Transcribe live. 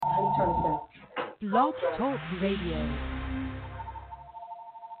Blog Talk Radio.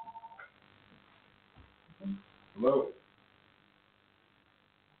 Hello.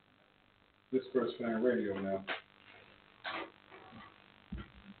 This First Fan Radio now.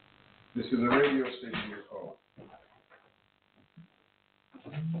 This is a radio station you're calling.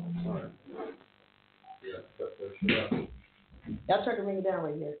 All right. Yeah, cut that shit out. Y'all try to bring it down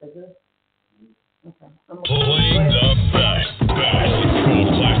right here. Is that good? Okay. Playing the best school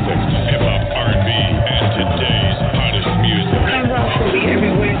classics, hip-hop, R&B, and today's hottest music. Come out for me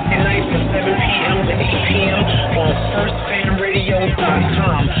every Wednesday night from 7 p.m. to 8 p.m. on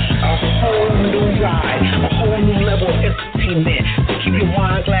firstfanradio.com. A whole new ride, a whole new level of entertainment. So keep your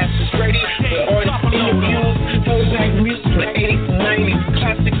wine glasses ready for artist interviews, throwback music from the 80s and 90s,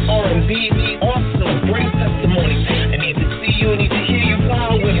 classic R&B, awesome, great testimonies. I need to see you, I need to hear you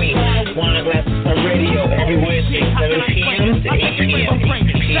while with me. Wine glasses on radio every Wednesday, 7 p.m. to 8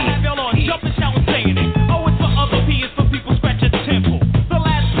 p.m. Jumping, shouting, saying it. Oh, it's for other P, it's for people scratching the temple. The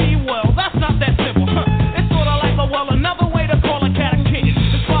last P, well, that's not that simple. It's sort of like another way to call a cat a kitten.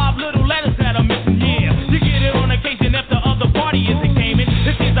 There's 5 little letters that are missing, yeah. You get it on occasion if the other party isn't gaming.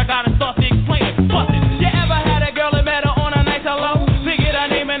 It seems I gotta start to explain it.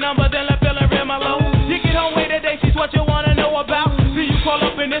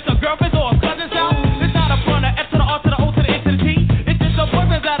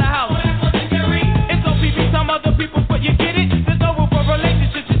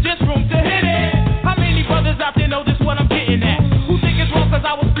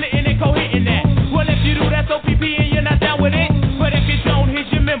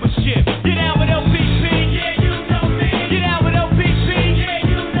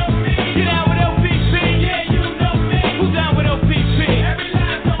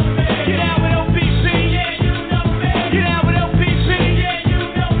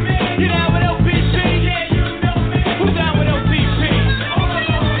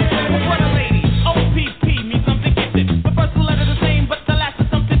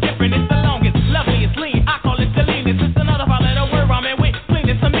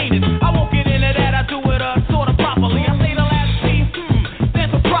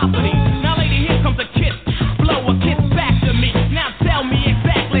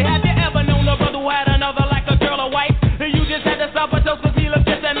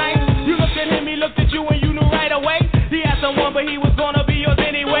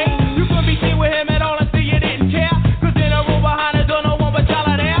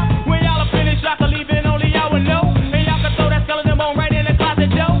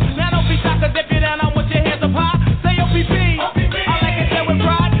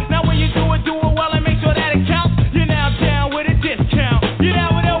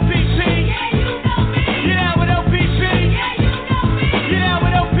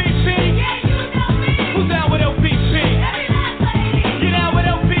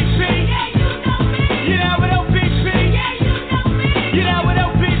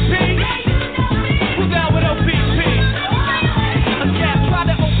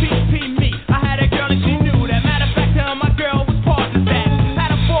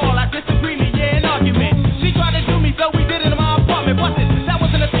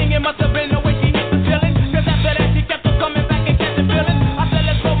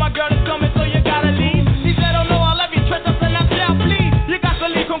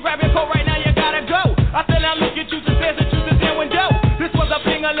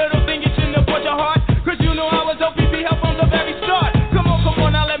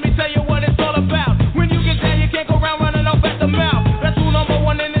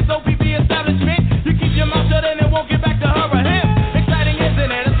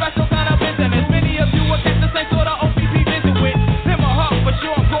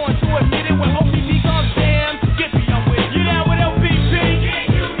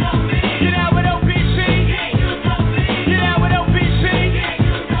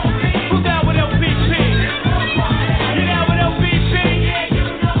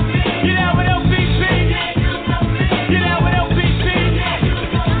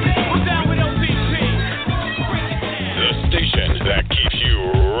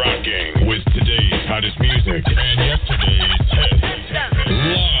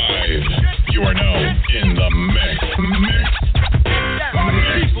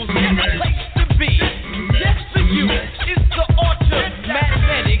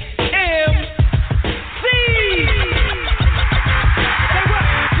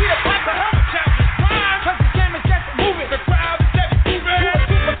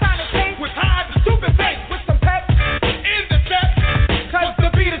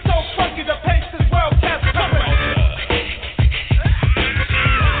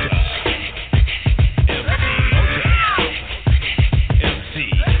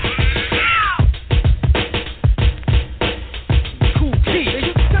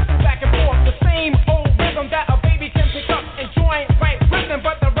 Listen,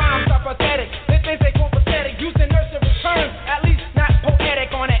 but the rhymes are pathetic. They think they go pathetic, using nursery terms, at least not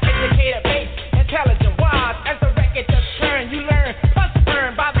poetic on an educated base. Intelligent, wise, as the record just turned, you learn, plus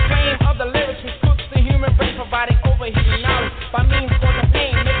burn by the flame of the lyrics which cooks the human brain, providing overheating knowledge by means of the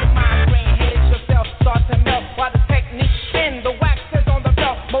pain, making mind drain, headaches yourself start to melt while the technique spin. The wax is on the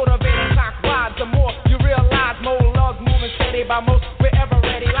belt, motivating clockwise. The more you realize, more love's moving steady by most. We're ever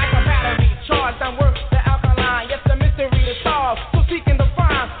ready, like a battery charged and work the alkaline. Yes, the mystery to solve. So seeking to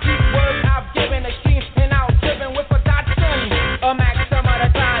find these words I've given, extreme and out driven with a Datsun, a maxim at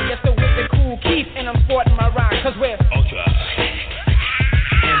a time. Yes, the wicked cool keep, and I'm sporting my rhyme, 'cause we're ultra.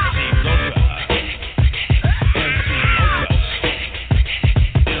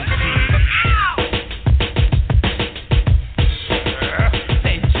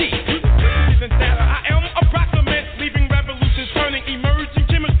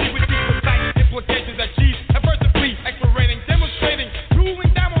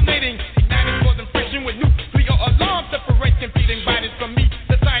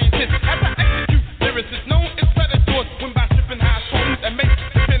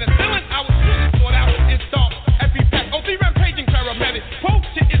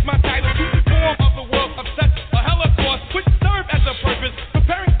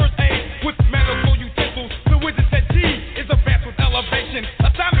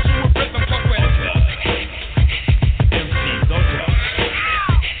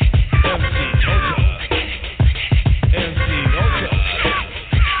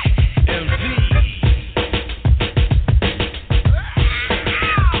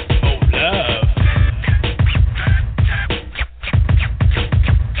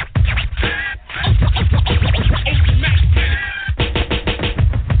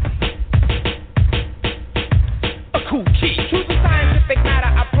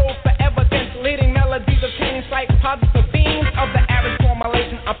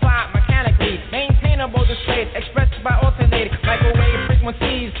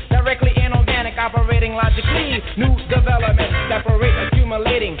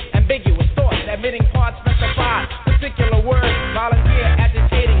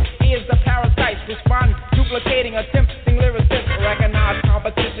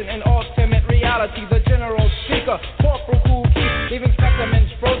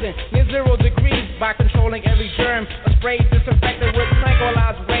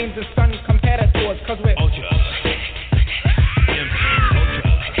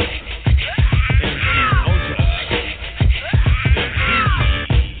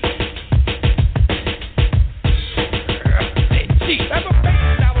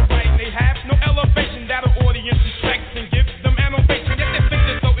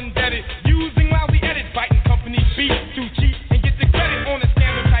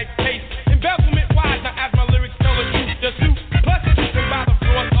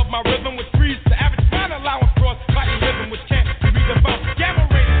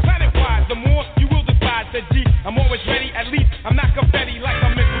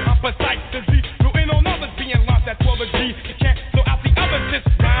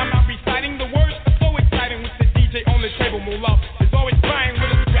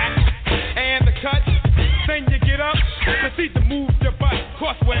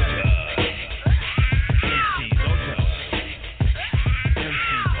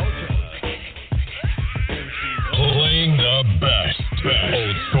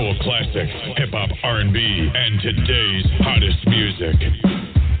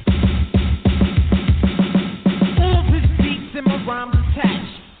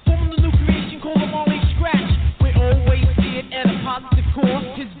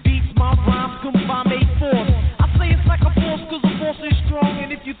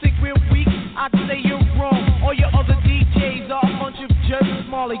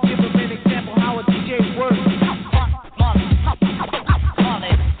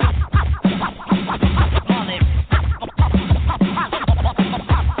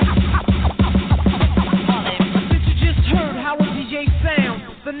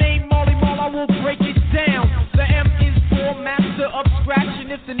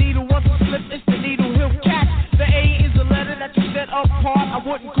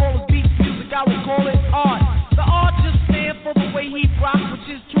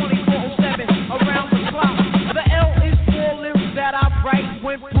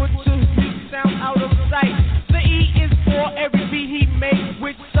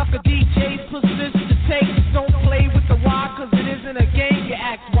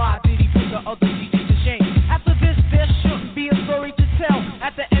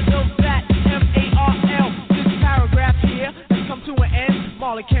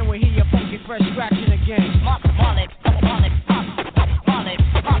 Marley, can we hear your funky fresh scratching again? Marley.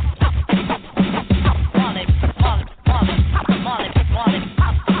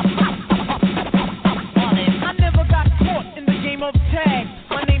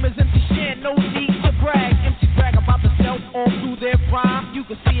 You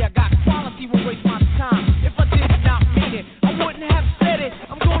can see I got quality, won't waste my time. If I did not mean it, I wouldn't have said it.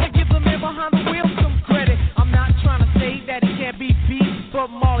 I'm gonna give the man behind the wheel some credit. I'm not trying to say that he can't be beat, but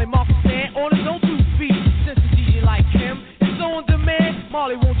Marley Mark stand on his own 2 feet. Since a DJ like him is so in demand,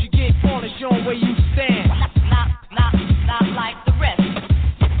 Marley, won't you get on and show him where you stand? Not like the rest.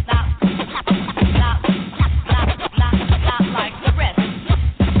 Not like the rest.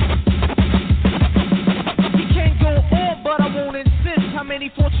 He can't go on, but I won't insist. How many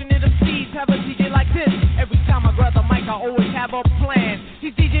fortunate MCs have a DJ like this? Every time I grab the mic, I always have a plan.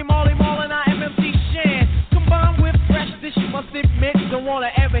 He's DJ Marley Marl and I am MC Shan. Combined with freshness, you must admit. Don't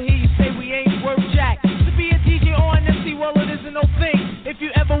wanna ever hear you say we ain't worth jack. To be a DJ or an MC, well, it isn't no thing. If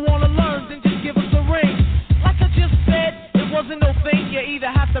you ever wanna learn, then just give us a ring. Like I just said, it wasn't no thing. You either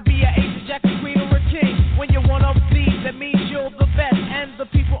have to be an ace, a jack, a queen, or a king. When you're one of these, that means you're the best. And the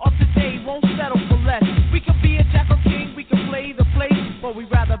people of today won't settle for less. We can be a jack or king, we can play the place, but we'd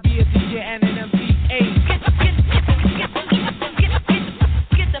rather be a DJ and an MC.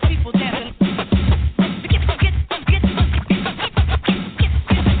 Get the people dancing.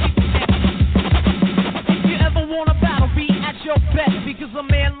 If you ever want a battle, be at your best, because a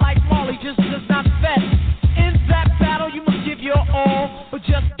man like Marley just does not fess. In that battle, you must give your all, but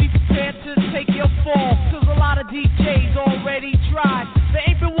just be prepared to take your fall. Cause a lot of DJs already tried. There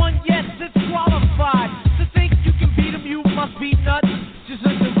ain't been one yet that's qualified. To think you can beat them, you must be nuts. Just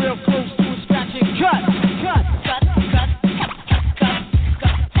listen real close to a scratch and cut.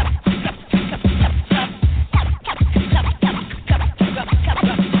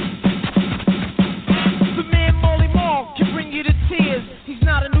 The man Marley Marl can bring you to tears. He's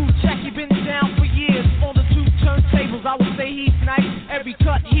not a new jack, he's been down for years. On the 2 turntables, I would say he's nice. Every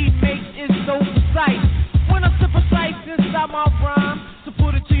cut he makes is so precise. When I say precise inside my rhyme, to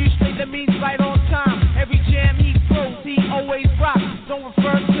put it to you straight, that means right on time. Every jam he throws, he always rocks. Don't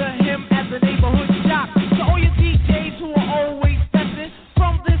refer to him as a neighborhood jock. So all your DJs who are always testing,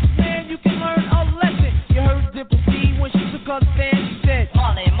 from this man you can learn a lesson. You heard Dimple C when she took her stand, she said,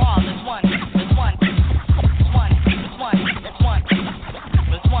 Marley Marl is one.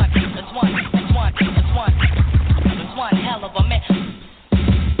 Hell of a man.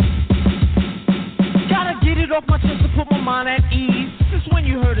 Gotta get it off my chest to put my mind at ease. Since when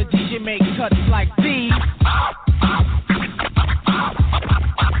you heard a DJ make cuts like these?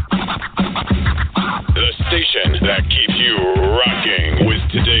 The station that keeps you rocking with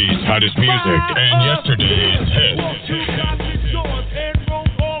today's hottest music and yesterday's hits.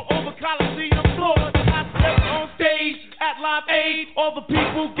 At Live Aid, all the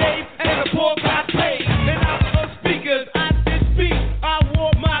people gave and the poor got paid. And out of speakers, I did speak. I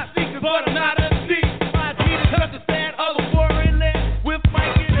wore my sneakers, but I'm not a sneak. My Adidas took the stand of the foreign land. With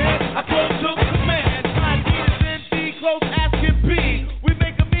Mike in hand, I close took command. My Adidas ND, close as can be. We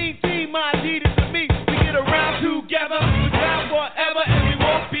make a mean team, my Adidas and me. We get around together, we're down forever, and we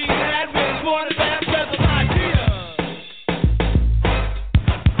won't be mad. We're as born as bad as an idea.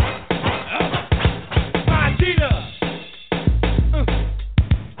 My Adidas.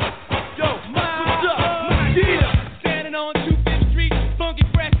 Standing on 2nd Street, funky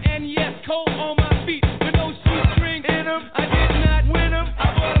fresh and yes, cold on my feet. With no shoestring in them, I did not win them.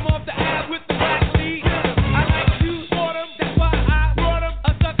 I bought them off the ass with the black seat. I like shoes for them, that's why I brought them.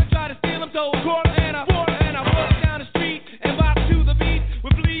 A sucker tried to steal them, so a quarter and a quarter. And I walked down the street and bop to the beat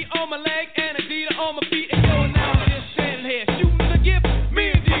with bleed on my leg and Adidas on my feet. And yo, now I'm just standing here shooting a gift.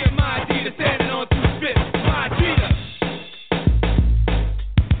 Me and D and my Adidas standing on 2 strips. My Adidas.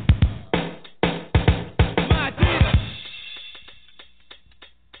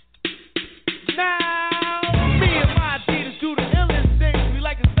 Now, me and my Adidas do the illest things. We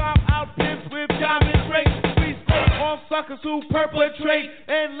like to stomp out pimps with diamond rings. We stay on suckers who perpetrate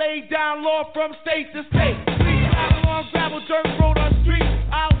and lay down law from state to state. We ride along gravel, dirt road on street.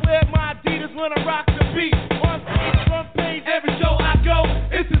 I wear my Adidas when I rock the beat. On stage, front page, every show I go.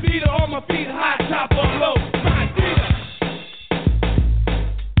 It's Adidas on my feet, high top or low. My Adidas.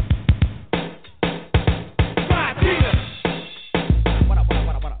 My Adidas.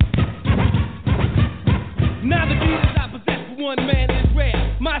 Now the Adidas I possess for one man is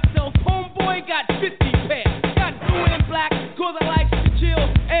rare. Myself, homeboy, got 50 pairs. Got blue and black, cause I like to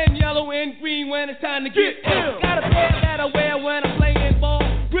chill. And yellow and green when it's time to get ill. Got a pair that I wear when I'm playing ball.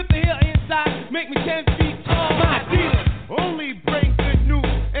 With the heel inside, make me 10 feet tall. My Adidas only bring good news,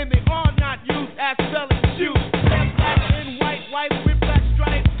 and they are not used as selling shoes. They're black and white with black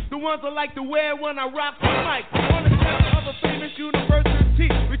stripes. The ones I like to wear when I rock the mic. On the cover of a famous university,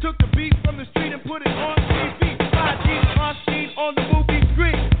 we took the beat from the street and put it on TV. 5G's on scene on the movie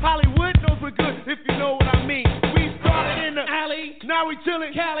screen. Hollywood knows we're good if you know what I mean. We started in the alley. Now we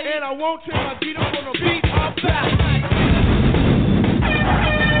chillin', Cali, and I won't turn my beat up on the beat. I'm back.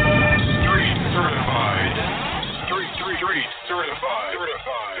 Street certified. Street certified.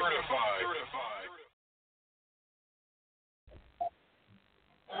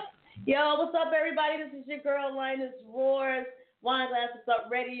 Yo, what's up, everybody? This is your girl, Lioness Roars, Wine Glasses Up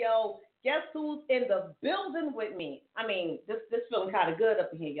Radio. Guess who's in the building with me? I mean, this feeling kind of good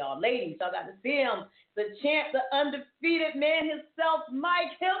up in here, y'all. Ladies, y'all got to see him. The champ, the undefeated man himself,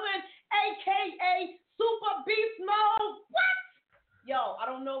 Mike Hilton, a.k.a. Super Beast Mode. What? Yo, I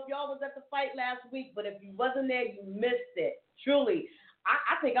don't know if y'all was at the fight last week, but if you wasn't there, you missed it. Truly.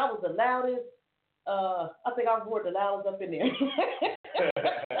 I think I was the loudest. I think I roared the loudest up in there.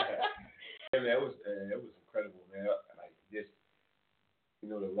 Yeah, man, it was incredible, man. Like just, you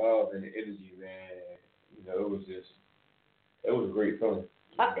know, the love and the energy, man. You know, it was a great feeling.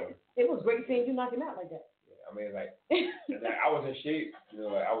 It was great seeing you knock him out like that. Yeah, I mean, like I was in shape. You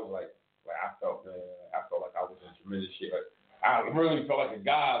know, like I was like I felt like I was in tremendous shape. Like I really felt like a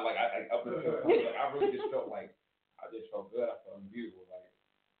god. Like I really just felt like I just felt good. I felt beautiful. Like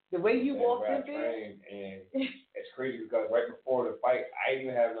the way you walked in there. And it's crazy because right before the fight, I didn't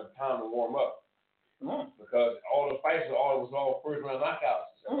even have enough time to warm up. Because all the fights was all first round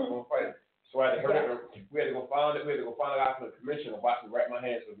knockouts. Fight. So we had to go find it. We had to go find a guy from the commission and watch him wrap my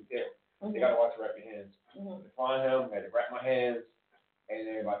hands so we can. They gotta watch him wrap your hands. To find him, had to wrap my hands, and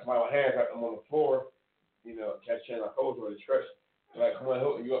then by the time my hands wrapped them on the floor, you know, catch change my clothes or the stretch. They're like, come on,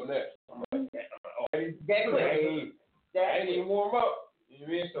 Hilton, you up next. I'm like, I ain't even warm up. You know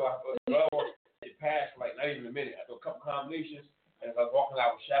what I mean? So it passed for like not even a minute. I threw a couple combinations, and as I was walking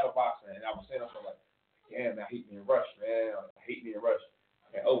out, I was shadow boxing, and I was saying, I'm like, damn, I hate being rushed, man. I hate being rushed.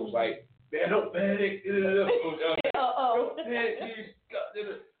 And O was like, man, don't panic. Don't panic, please.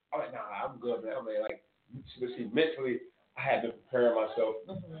 I'm like, nah, I'm good, man. I mean, like, see, mentally, I had to prepare myself,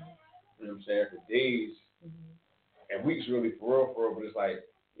 you know what I'm saying, for days and weeks, really, for real, but it's like,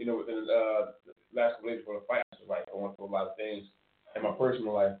 you know, within the last couple days before the fight, I was like, going through a lot of things in my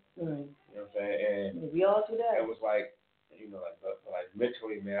personal life, you know what I'm saying, and we all do that. It was like, you know, like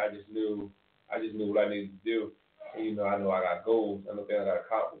mentally, man, I just knew what I needed to do, and, you know, I know I got goals, I know things I got to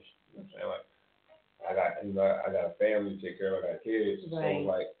accomplish, you know what I'm saying, like, I got a family to take care of, I got kids, so it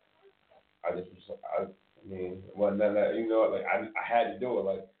was like, I mean, it wasn't nothing that, you know, like, I had to do it,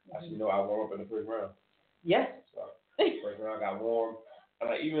 like, I said, you know, I warmed up in the first round. Yes. So, first round, I got warm, and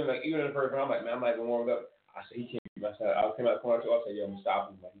like, even in the first round, I'm like, man, I'm not even warmed up. I said, he can't beat me. I came out the corner, I said, yo, I'm going to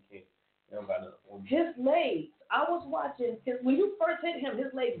stop him, like, he can't. His legs, I was watching, when you first hit him, his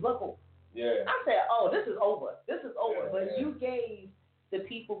legs buckled. Yeah. I said, oh, this is over. Yeah, but you gave the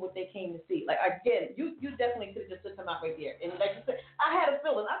people what they came to see. Like, again, you definitely could have just took him out right there. And like you said, I had a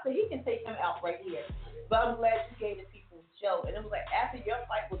feeling. I said, he can take him out right here. But I'm glad you gave the people a show. And it was like, after your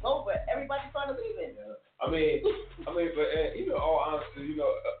fight was over, everybody started leaving. Yeah. I mean, but you know, all honesty, you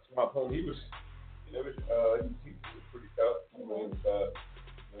know, my opponent, he was pretty tough. I mean,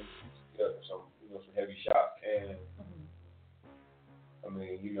 some heavy shots, and I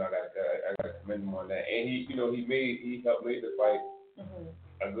mean, you know, I got to commend him on that. And he helped make the fight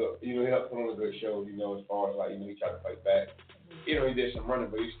a good, you know, he helped put on a good show, you know, as far as like, you know, he tried to fight back. You know, he did some running,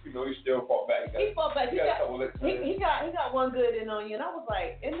 but he still fought back. He fought back. He got one good in on you, and I was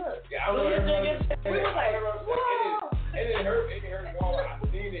like, and look, we was like, whoa. It didn't hurt. It didn't hurt at all. I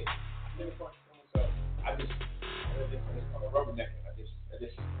seen it. I just on a rubberneck. I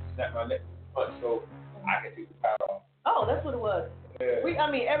just snapped my neck punch so I could take the power off. Oh, that's what it was. Yeah.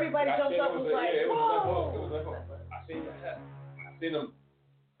 Everybody jumped up and was like, whoa. It was left hook. I seen him.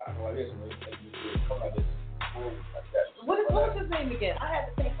 I go like this, and he come like this, boom, like that. What was his name again? I had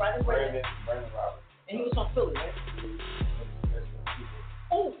to think right away. Brandon Roberts. And he was from Philly, right?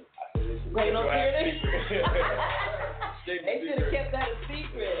 Oh. Great on secret. They should have kept that a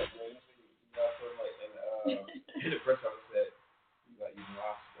secret. In the press office said, like, you know,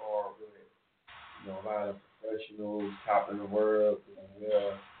 I score with, you know, a lot of professionals, top in the world,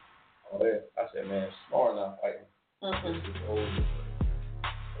 all that. I said, man, smart enough fighting.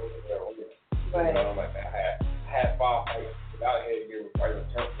 Right. You know, like, I had 5 fights without headgear with fighting a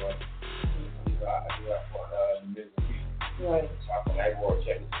turf fight. I fought in the middle of the week. Right. So I fought that world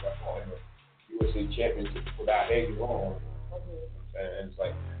championship. I fought in the USA championship without headgear on. And it's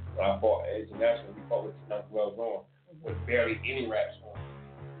like, when I fought internationally, we fought with 2 gloves on, with barely any wraps on.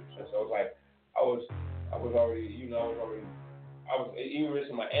 So it was like, I was already, you know, I was even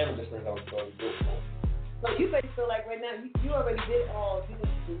in my amateur experience, I was already good for. So you basically feel like right now, you already did all you need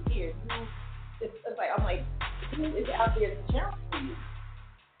to do here. It's like, I'm like, who is out there to challenge for you?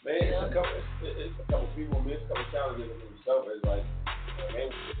 Man, it's a couple people, man, it's a couple challenges in themselves. It's like,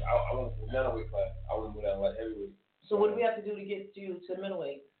 man, I want to move down a weight class. I want to move down like heavyweight. So what do we have to do to get you to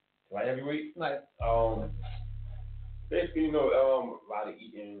middleweight? Like heavyweight? Right. Basically, a lot of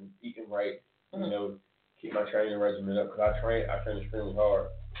eating right. Keep my training regimen up because I train extremely hard.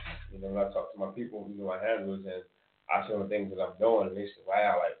 When I talk to my people, my handlers, and I show them things that I'm doing, and they say,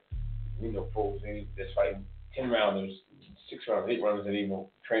 wow, like, folks, they just fighting 10 rounders, 6 rounders, 8 rounders, and even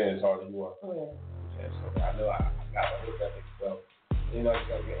training as hard as you are. Oh, yeah. And so I know I got to look at it. So, I just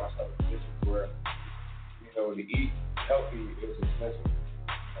got to get myself in a position where, to eat healthy is expensive.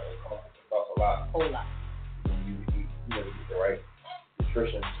 It costs a lot. Whole lot. You eat, to get the right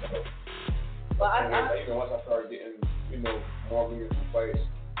nutrition. So, well, once I start getting, more meaningful fights,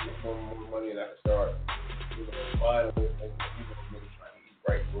 get more money, and I can start, buying those things, really trying to eat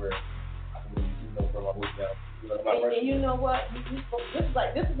right where I can really, bring my weight down. And you know what?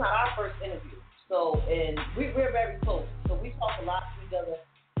 This is not our first interview. So, and we're very close. So we talk a lot to each other,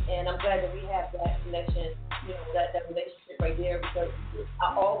 and I'm glad that we have that connection, that relationship right there, because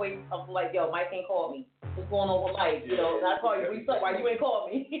I'm like, yo, Mike ain't called me. What's going on with Mike? And I call you, why you ain't called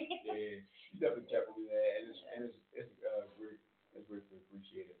me? Yeah, you definitely kept me there, and it's great. It's greatly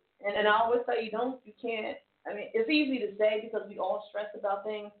appreciated. And I always tell you, you can't. I mean, it's easy to say because we all stress about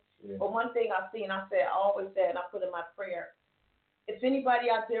things. Yeah. But one thing I see, and I always said, and I put in my prayer, if anybody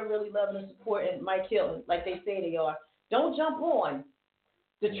out there really loving and supporting Mike Hilton, like they say they are, don't jump on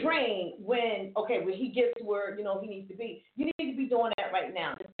the train when he gets to where, he needs to be. You need to be doing that right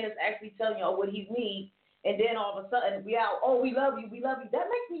now. The man is actually telling you what he needs, and then all of a sudden we out, we love you. That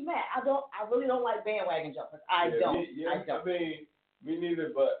makes me mad. I really don't like bandwagon jumpers. I don't. I mean, me neither,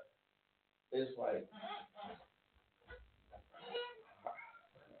 but it's like,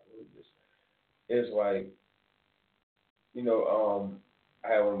 I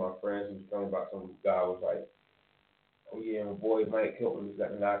had one of my friends who was telling me about some guy was like, oh yeah, my boy Mike Hilton just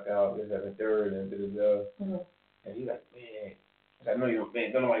got knocked out, this, that, and the third, and da-da-da. Mm-hmm. And he's like, man, I know you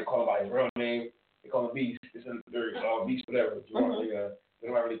don't nobody call him by his real name. They call him Beast, this and the third, Beast, whatever. They don't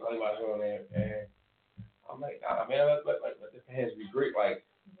really call him by his real name. And I'm like, nah, man, let the fans be great. Like,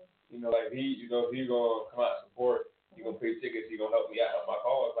 like he, if he's gonna come out and support, he's gonna pay tickets, he's gonna help me out, help my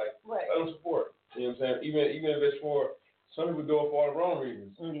cause. Like, right. Let him support. You know what I'm saying? Even if it's for, some people do it for all the wrong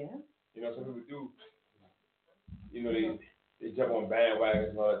reasons. Yeah. Some people do. They jump on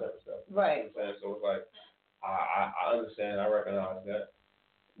bandwagons and all that type of stuff. Right. You know what I'm saying? So it's like, I understand, I recognize that.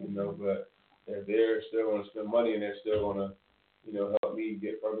 But if they're still going to spend money and they're still going to, help me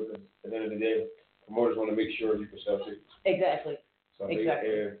get further, because at the end of the day, promoters want to make sure you can sell tickets. Exactly. So if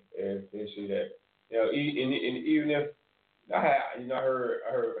they see that, and even if I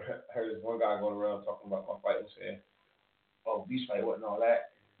heard this one guy going around talking about my fight and saying, "Oh, Beast fight wasn't all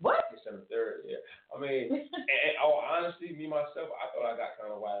that." What? December 3rd, yeah. I mean, in all honesty, me myself, I thought I got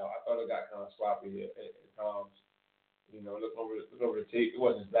kind of wild. I thought it got kind of sloppy at times. Look over the tape, it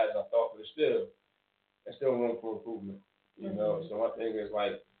wasn't as bad as I thought, but it's still room for improvement. So my thing is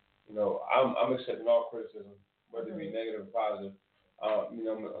like, I'm accepting all criticism, whether it be negative or positive. I'm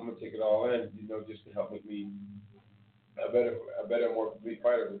gonna take it all in, just to help make me a better, more complete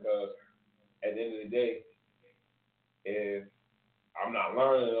fighter. Because at the end of the day, if I'm not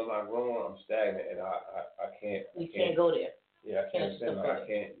learning, I'm not growing, I'm stagnant, and I can't. You can't go there. Yeah, I can't stand there. I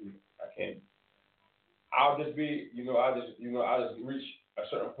can't. I'll just be, I'll just reach a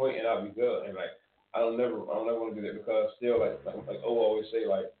certain point and I'll be good. And like, I don't never want to do that, because still, like always say,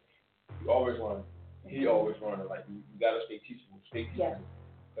 like, he always learning. Like, you gotta stay teachable. Yeah.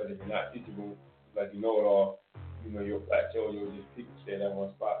 Because if you're not teachable, like, it all, you'll plateau. You'll just keep stay in that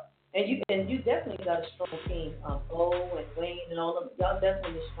one spot. And you definitely got a strong team. Bo and Wayne and all of them, y'all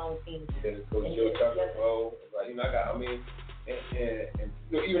definitely a strong team. Yeah, Coach Joe Tucker, Bo, like, and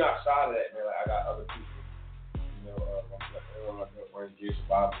even outside of that, man, like, I got other people. My good friend Jason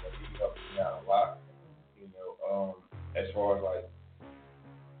Bobby, like, he helped me out a lot. As far as like,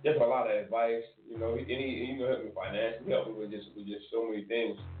 just a lot of advice. He helped me financially. He helped me with just so many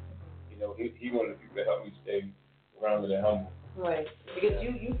things. He one of the people that helped me stay grounded and humble. Right, because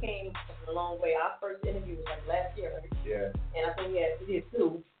you came a long way. Our first interview was like last year, right? Yeah. And I think we did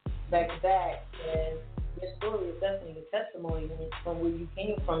 2 back to back, and your story is definitely a testimony from where you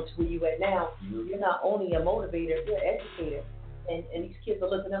came from to where you at now. Mm-hmm. You're not only a motivator, you're an educator, and these kids are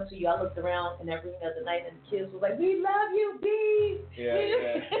looking up to you. I looked around in that room the other night, and the kids were like, "We love you, B." Yeah.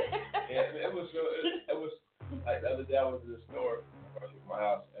 It was like the other day I was in the store across from my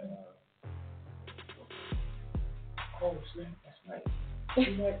house, and oh snap, that's nice. Yeah,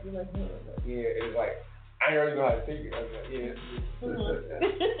 it was like, I I already know how to take it. I was like, yeah.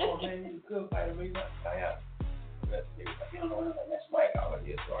 Oh man, you could fight a reason. I you don't know that's Mike. I was like,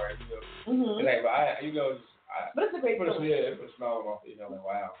 yeah, sorry, It's like, but but it's a great feeling. It put a smile on my face. Like,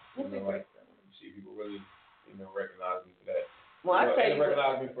 wow. Like you see people really, recognize me for that. Well, I tell you,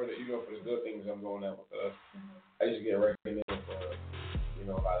 recognize me for the, for the good things I'm doing now because I used to get recognized for, a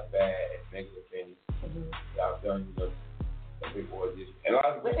lot of bad and negative things that I've done. Some people are just, and a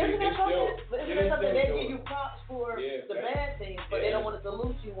lot of people something they give you props for the bad things, but they don't want to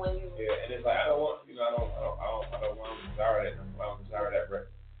salute you when you. Yeah, and it's like I don't want, I don't want to desire that. I don't desire that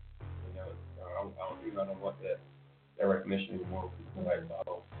record. I don't want that recognition anymore. People like,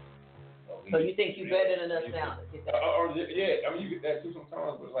 so you think you're better than us now? Yeah, I mean you get that too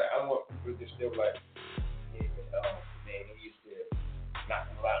sometimes, but it's like I don't want people to just still like, man, he used to knock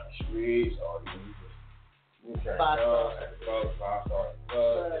him out in the streets, or you just five-star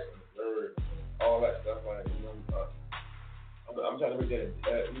third, all that stuff. Like I'm trying to make that.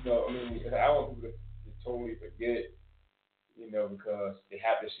 I want people to totally forget it. Because they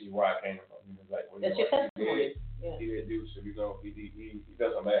have to see where I came from. Like that's your testimony. He did do so. He does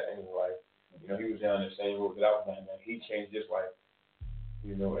some bad things in life. He was down the same road that I was down. He changed his life.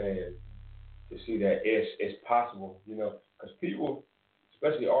 And to see that it's possible. Because people,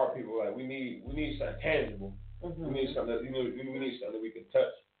 especially our people, like we need something tangible. We need something that we need something that we can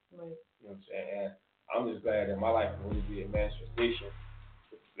touch. Right. You know what I'm saying? And I'm just glad that my life can really be a manifestation.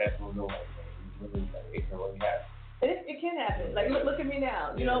 Let them know it can really happen. It can happen. Like look at me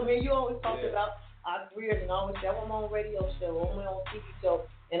now. You know, man, you always talked about our careers and always say, I want my own radio show, I want my own TV show.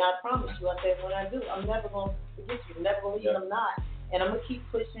 And I promise you, I said, when I do, I'm never going to forget you. I'm never going to leave. I'm not. And I'm going to keep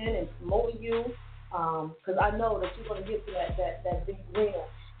pushing and promoting you because I know that you're going to get to that big arena.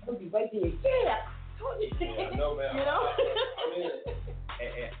 You'll be right there. Yeah, I told you. Yeah, I know, man. You know?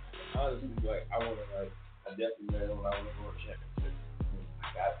 And honestly, like, I definitely, man, when I want to go to championship, I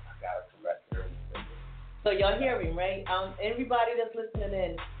got to come back there. So y'all hearing, right? Everybody that's listening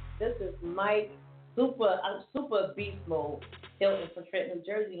in, this is Mike, super beast mode, Hilton from Trenton, New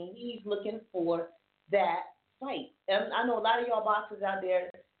Jersey, and he's looking for that fight. And I know a lot of y'all boxers out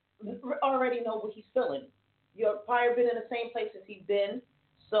there already know what he's feeling. You've probably been in the same place as he's been,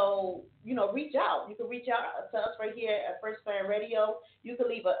 so reach out. You can reach out to us right here at First Fan Radio. You can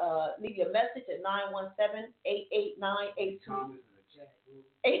leave your message at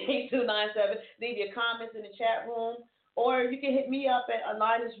 917-889-8297. Leave your comments in the chat room, or you can hit me up at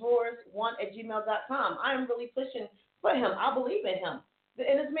lionessroars1@gmail.com. I am really pushing for him. I believe in him,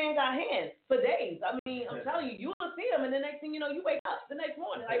 and this man got hands for days. I mean, I'm telling you, you will see him, and the next thing you know, you wake up the next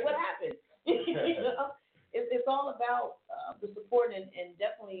morning like, what happened? It's all about the support and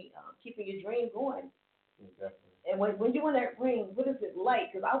definitely keeping your dream going. Definitely. And when you're in that ring, what is it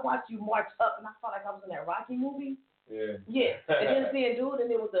like? Because I watched you march up, and I felt like I was in that Rocky movie. Yeah. And then seeing dude, and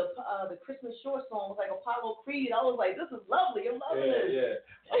there was the Christmas short song, it was like Apollo Creed. I was like, this is lovely. I'm loving this. Yeah.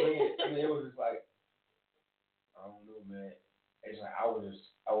 I mean, it was just like, I don't know, man. It's like I was just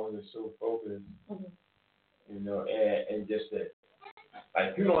so focused, and just that,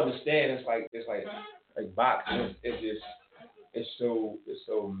 like people don't understand. It's like boxing. It's so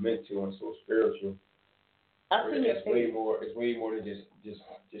mental and so spiritual. It's way more than just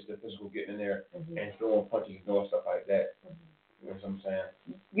the physical getting in there and throwing punches and doing stuff like that. You know what I'm saying?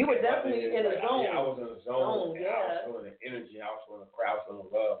 You were definitely in a zone. I was in a zone. And I was feeling the energy. I was feeling the crowd, feeling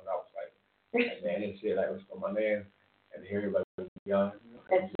the love, and I was like, man, this shit like was for my man. And here everybody was young.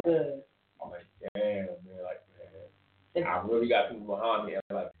 That's good. I'm like, damn, man, like, man, I really got people behind me. And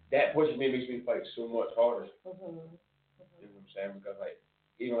like that pushing me makes me fight so much harder. You know what I'm saying? Because like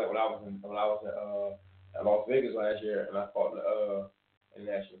even like when I was at Las Vegas last year, and I fought in the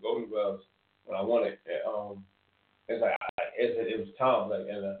International Golden Gloves when I won it. It's like it was Tom, like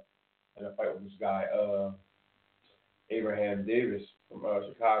in a fight with this guy, Abraham Davis from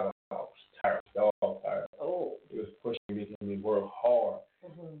Chicago. I was tired, tired. Oh, he was pushing me to work hard,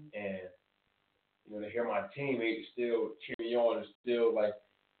 and to hear my teammates still cheer me on and still like,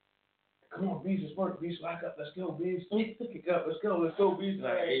 come on, Beast, let's work, Beast, lock up, let's go, Beast, kick up, let's go, Beast. And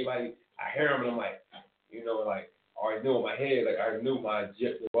everybody, I hear them, and I'm like, like, I already knew in my head, like, I knew my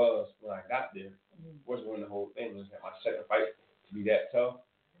objective was when I got there, was to win the whole thing. It was my second fight to be that tough.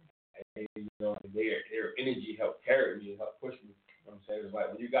 And, their energy helped carry me and helped push me. You know what I'm saying? It's like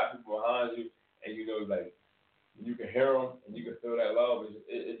when you got people behind you and like, you can hear them and you can feel that love,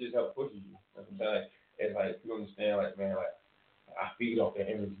 it just helps push you. You know what I'm saying? It's like, you understand, like, man, like, I feed off that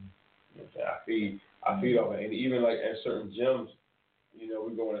energy. You know what I'm saying? I feed off it. And even, like, at certain gyms, we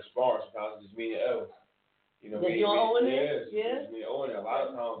go in a spar, sometimes it's just me and Ellis. Just me and Owen there? Yeah. Just me and Owen there. A lot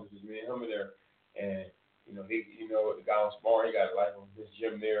of times it's just me and him in there. And The guy on Smart, he got like this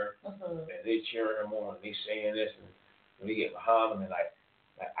gym there, and they cheering him on, and they saying this, and when he get behind him, and like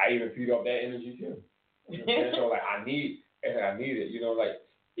I even feed off that energy too. You know what I'm saying? So like I need it.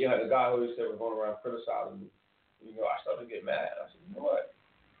 The guy who said was going around criticizing me. I started to get mad. I said, you know what?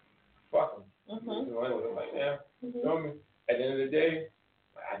 Fuck him. I'm like, yeah. You know me. At the end of the day,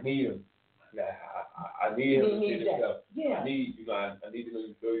 I need him. I need him to see this stuff. Yeah. I need to know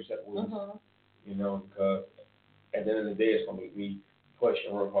you feel yourself with because at the end of the day, it's gonna make me push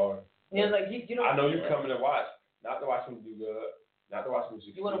and work hard. Yeah, like I know you coming to watch, not to watch me do good, not to watch me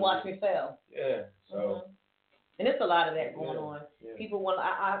succeed. You want to watch me fail. Yeah. So. And there's a lot of that going on. Yeah. People want.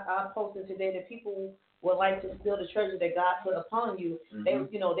 I posted today that people would like to steal the treasure that God put upon you. They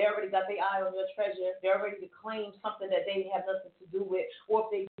already got their eye on your treasure. They're ready to claim something that they have nothing to do with. Or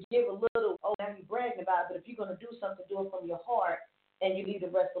if they give a little, now you're bragging about it. But if you're going to do something, do it from your heart, and you leave the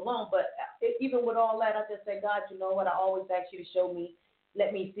rest alone. But even with all that, I just say, God, you know what? I always ask you to show me,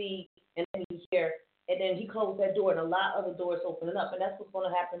 let me see, and let me hear. And then he closed that door, and a lot of other doors opening up. And that's what's going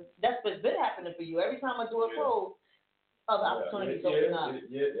to happen. That's what's been happening for you. Every time a door closed, other opportunities open up.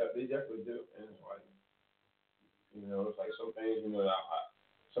 Yeah, they definitely do. And it's like, it's like some things,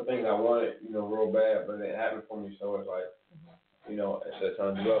 some things I wanted, real bad, but it happened for me. So it's like, instead of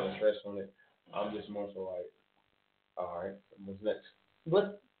trying to dwell and stress on it, I'm just more so like, all right, what's next? We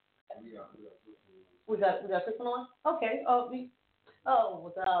got this one on? Okay.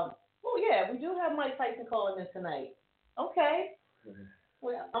 We do have Mike Tyson calling in tonight. Okay.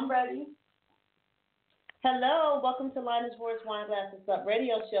 Well, I'm ready. Hello, welcome to Lioness Voice Wine Glasses Up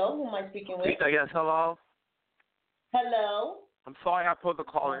radio show. Who am I speaking with? Yes, hello. Hello. I'm sorry I put the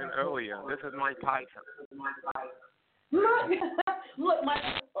call in earlier. This is Mike Tyson. Look,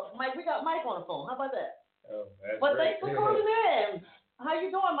 Mike, we got Mike on the phone. How about that? Oh, that's great. Thanks for calling in. How you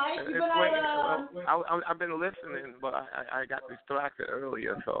doing, Mike? You been I've been listening, but I got distracted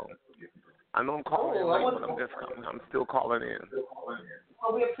earlier, so I know I'm calling in late, but I'm still calling in.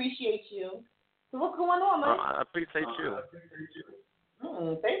 Well, we appreciate you. So what's going on, Mike? I appreciate you.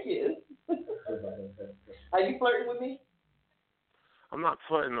 Thank you. Are you flirting with me? I'm not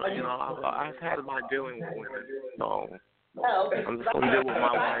flirting. I've had my dealing with women, so okay. I'm just gonna deal with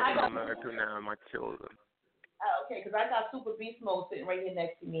my wife in America now and my children. Okay, because I got Super Beast Mode sitting right here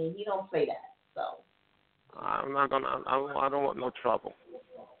next to me. He don't play that, so. I'm not gonna. I don't want no trouble.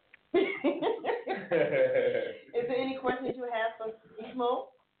 Is there any questions you have for Beast Mode?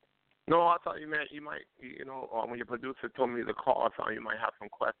 No, I thought you might, when your producer told me to call, I thought you might have some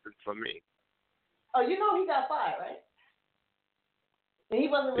questions for me. Oh, he got fired, right? And he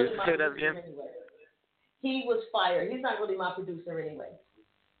wasn't really my producer anyway. He was fired. He's not really my producer anyway.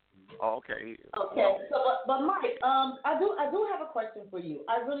 Oh, okay. Okay. So, but Mike, I do have a question for you.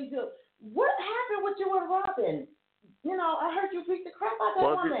 I really do. What happened with you and Robin? I heard you beat the crap out of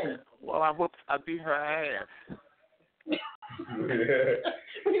that woman. I beat her ass.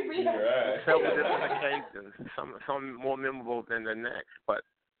 You beat her ass. Several different occasions. Some more memorable than the next, but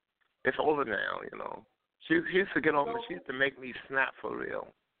it's over now. She used to get on me. She used to make me snap for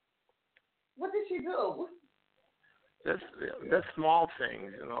real. What did she do? Just small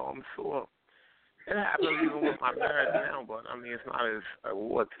things, I'm sure. It happens even with my marriage now, but it's not as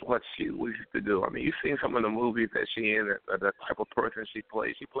what she used to do. You've seen some of the movies that she in, the type of person she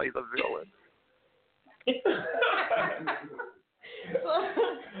plays. She plays a villain. So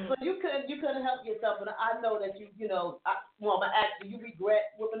you couldn't help yourself, but I know that I'm gonna ask you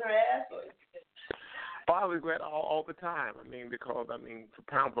regret whipping her ass? Or? Oh, I regret all the time. Because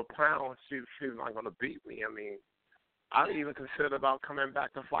pound for pound, she's not gonna beat me. I even considered about coming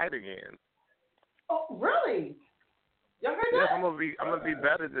back to fight again. Oh, really? You heard that? Yes, I'm gonna be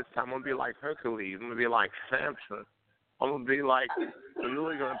better this time. I'm gonna be like Hercules. I'm gonna be like Samson. I'm gonna be like the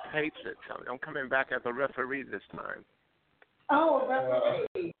New England Patriots. I'm coming back as a referee this time. Oh,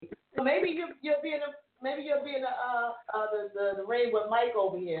 referee. So maybe you'll be in the ring with Mike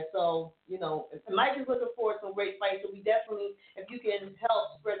over here. So Mike is looking forward to some great fights. So we definitely, if you can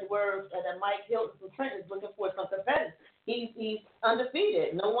help spread the word that Mike Hilton from Trent is looking for some competitors. He's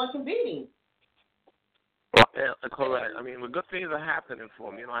undefeated. No one can beat him. Yeah, correct. The good things are happening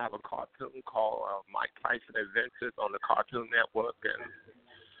for me. I have a cartoon called Mike Tyson Adventures on the Cartoon Network, and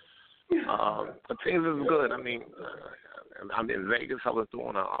things is good. I'm in Vegas. I was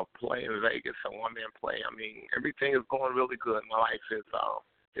doing a play in Vegas, a one-man play. Everything is going really good. My life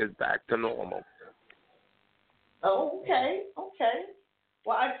is back to normal. Oh, okay.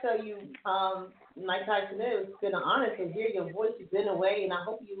 Well, I tell you, Mike Tyson, it's been an honor to hear your voice. You've been away, and I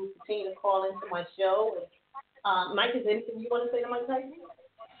hope you will continue to call into my show. Mike, is there anything you want to say to Mike Tyson?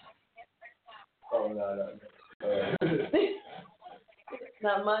 Oh, no.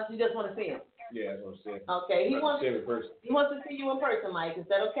 Not much. You just want to see him. Yeah, that's what I'm saying. Okay. He wants to see you in person, Mike. Is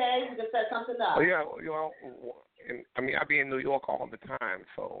that okay? We can set something up. Oh, yeah, I be in New York all the time,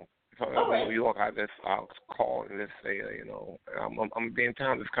 so if I'm in New York, I'll call and just say, I'm being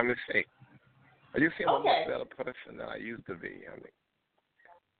town, just come and stay. I just feel I'm a much better person than I used to be.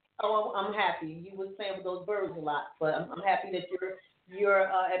 Oh, I'm happy. You was playing with those birds a lot, but I'm happy that you're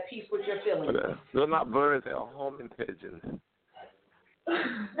at peace with your feelings. But, they're not birds; they're homing pigeons.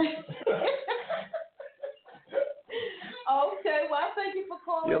 Okay, well, thank you for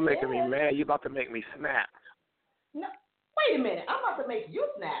calling. You're making me mad. You're about to make me snap. No, wait a minute. I'm about to make you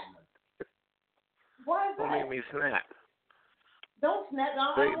snap. Why is that? Don't make me snap. Don't snap.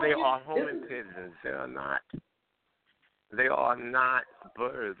 They are homing pigeons. They are not. They are not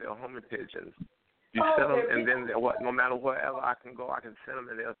birds. They're homing pigeons. You send them, and then no matter wherever I can go, I can send them,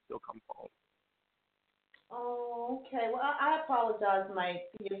 and they'll still come home. Oh, okay. Well, I apologize, Mike,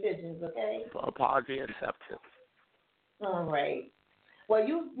 for your pigeons. Okay. Apology accepted. All right. Well,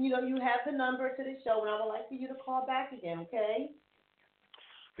 you have the number to the show, and I would like for you to call back again. Okay.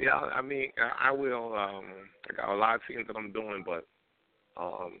 Yeah, I mean, I will. I got a lot of things that I'm doing, but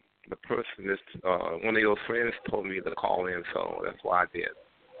the person is one of your friends told me to call in, so that's why I did.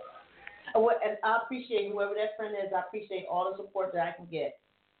 Well, and I appreciate whoever that friend is. I appreciate all the support that I can get.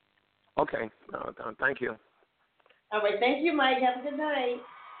 Okay. Thank you. All right. Thank you, Mike. Have a good night.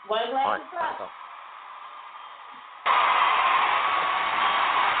 One glass of shot.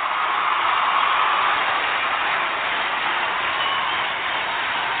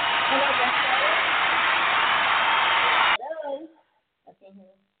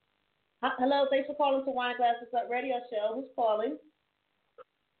 Hello, thanks for calling to Wine Glasses Up Radio Show. Who's calling?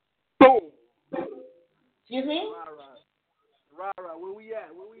 Boom. Excuse me? Rara, where we at?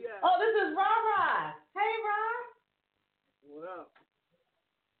 Oh, this is Rara. Hey, Rara. What up?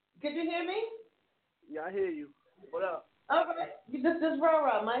 Could you hear me? Yeah, I hear you. What up? All right. This is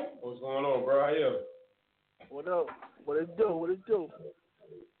Rara, Mike. What's going on, bro? How you? What up? What it do?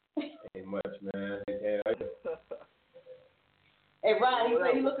 Ain't much, man. Hey, Rod, he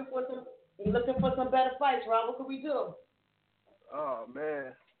said he's looking for some better fights, Rod. What can we do? Oh,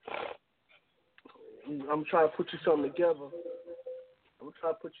 man. I'm trying to put you something together. You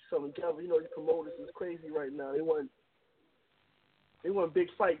know, these promoters is crazy right now. They want big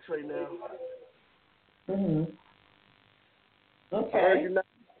fights right now. Mm-hmm. Okay. I heard you knocked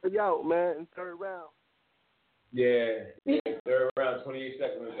me out, man, in third round. Yeah. Third round, 28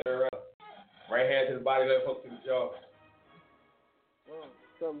 seconds in the third round. Right hand to the body, left hook to the jaw. Oh,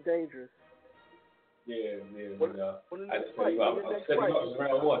 something dangerous. Yeah. What the next fight?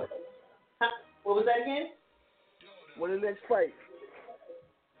 Round one. What was that again? What the next fight?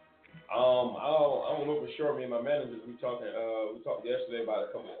 I don't know for sure. Me and my managers, we talked yesterday about a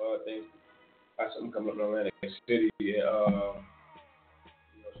couple of things. Got something coming up in Atlantic City. So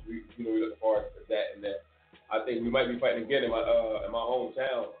we look forward to that and that. I think we might be fighting again in my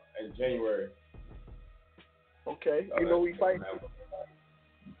hometown in January. Okay. You know we fighting?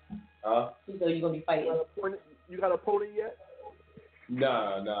 Huh? You know you're gonna be fighting. You got an opponent yet?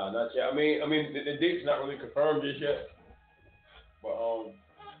 Nah, not yet. I mean, the date's not really confirmed just yet. But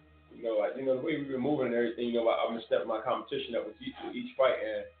the way we've been moving and everything, I'm just stepping my competition up with each fight,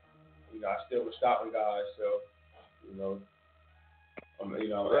 and I still was stopping guys. So,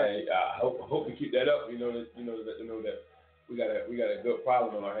 Right. I hope we keep that up. That we got a good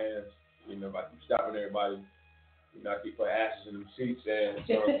problem on our hands. If I keep stopping everybody, I keep putting asses in them seats and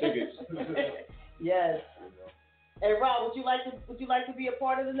selling tickets. Yes. Hey, Rob, would you like to be a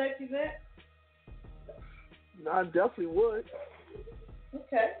part of the next event? No, I definitely would.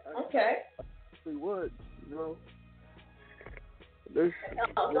 Okay. I definitely would.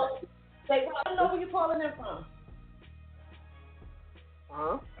 Say, Rob, I don't know where you're calling in from.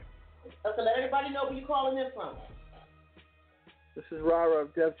 Huh? Okay, let everybody know where you're calling in from. This is Rara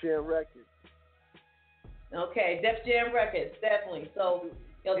of Def Jam Records. Okay, Def Jam Records, definitely. So,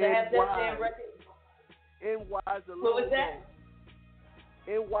 they have Def Jam Records. NY is the logo. What was that?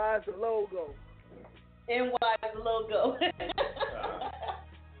 NY is the logo. NY is the logo.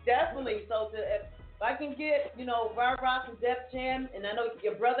 Definitely. So if I can get, Rock and Def Jam, and I know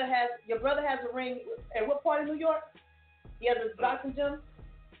your brother has a ring. And what part of New York? He has a boxing gym.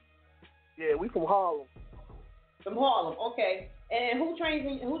 Yeah, we from Harlem. From Harlem, okay. And who trains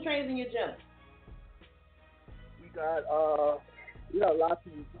in your gym? We got a lot of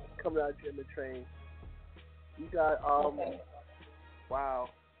people coming out gym and train. We got wow,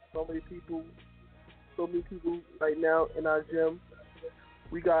 so many people right now in our gym.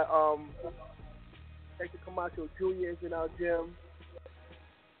 We got Hector Camacho Jr. is in our gym.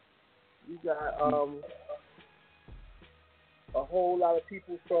 We got a whole lot of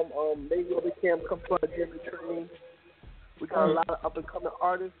people from Navy Over Camp come to our gym and train. We got a lot of up and coming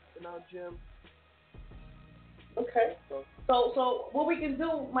artists in our gym. Okay. So what we can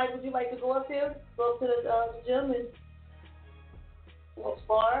do, Mike? Would you like to go up there, go to the gym and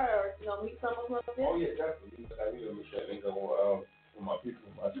spar or meet someone up there? Oh yeah, definitely. I need to make sure they go with my people,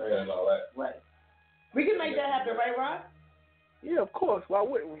 my trainer and all that. Right. We can make that happen, right, Rod? Yeah, of course. Why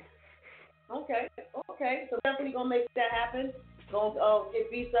wouldn't we? Okay. So definitely gonna make that happen. Gonna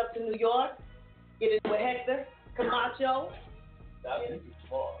get beats up to New York. Get it with Hector Camacho. That's too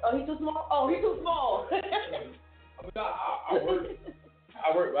small. Oh, he's too small. Oh, he's too small. I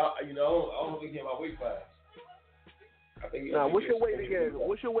work. I don't really get my weight class. I think. What's your weight again?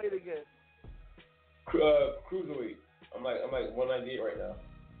 Cruiserweight. I'm like 198 right now.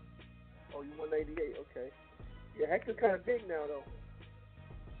 Oh, you 198? Okay. Yeah, Hector's kind of big now, though.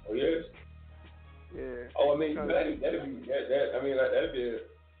 Oh yes. Yeah. Oh, I mean, that'd be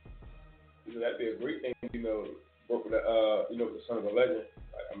a great thing, work with the son of a legend.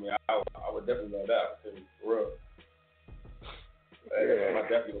 I mean, I would definitely love that, for real. Yeah. I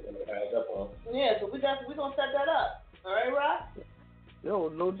definitely gonna pass up on. Yeah, so we're gonna set that up. All right, Rob? Yo,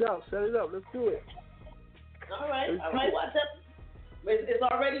 no doubt. Set it up. Let's do it. All right. What's up? It's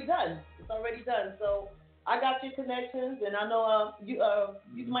already done. So I got your connections, and I know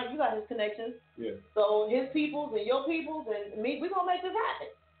Mike, you got his connections. Yeah. So his peoples and your peoples and me, we're gonna make this happen.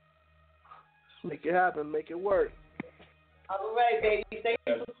 Make it happen. Make it work. All right, baby. Thank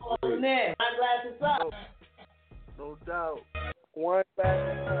you for calling in. My glass is up. No doubt. One glass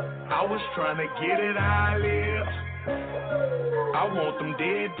is up. I was trying to get it how I live. I want them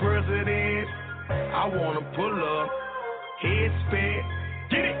dead presidents. I want to pull up, head spin,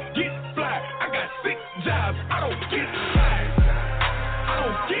 get fly. I got 6 jobs. I don't get tired. I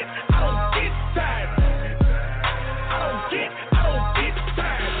don't get tired. I don't get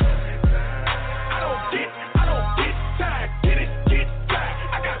tired. I don't get tired. Get fly.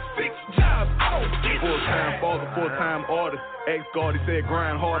 I got 6 jobs. I don't get tired. Full-time father, full-time artist. Ex-guard, he said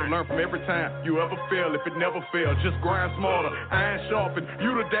grind harder, learn from every time you ever fail. If it never fails, just grind smarter. Iron sharpen,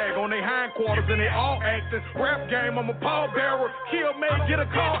 you the dag on they hindquarters and they all acting. Rap game, I'm a pallbearer. Kill me, get a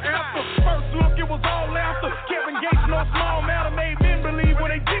call after. First look, it was all laughter. Kevin Gates, no small matter, made men believe when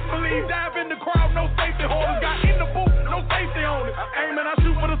they didn't believe. Dive in the crowd, no safety holders. Got in the booth, no safety on it. Aiming, I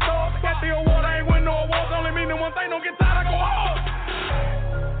shoot for the stars. Got the award, I ain't win no awards. Only meaning one thing, don't get tired, I go hard.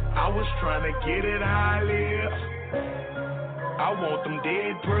 I was trying to get it how I live. I want them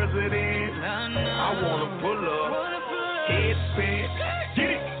dead presidents. I want to pull up, head spin,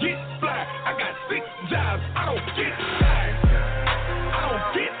 get fly. I got 6 jobs. I don't get tired. I don't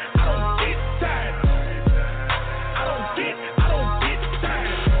get tired. I don't get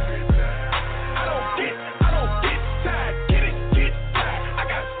tired. I don't get tired. Get tired. I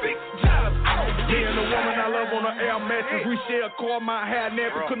got 6 jobs. I don't get tired. The woman I love on the air mattress. We share a car, my hair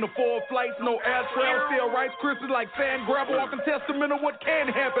never couldn't afford flights, no air travel. Still Rice Krispies like sand grabber, walking testament of what can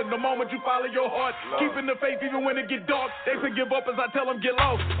happen. The moment you follow your heart, keeping the faith even when it get dark. They can give up as I tell them get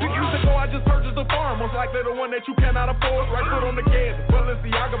lost. 6 years ago I just purchased a farm, most likely the one that you cannot afford. Right foot on the gas,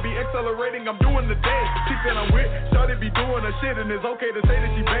 Balenciaga be accelerating, I'm doing the dance. She said I'm with, Shorty be doing her shit, and it's okay to say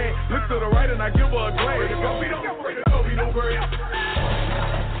that she bad. Look to the right and I give her a glance. We don't worry.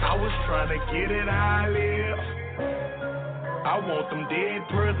 I was trying to get it how I live. I want them dead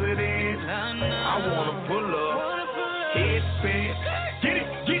presidents. I want to pull up, head spin,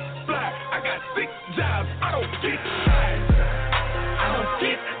 get fly. I got 6 jobs. I don't get tired. I don't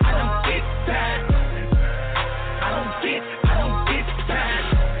get tired. I don't get tired. I don't get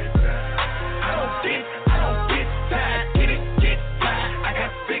tired. Get fly. I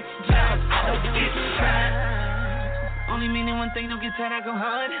got 6 jobs. I don't get tired. Only meaning one thing, don't get tired, I go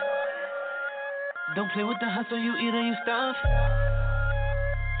hard. Don't play with the hustle, you eat or you starve.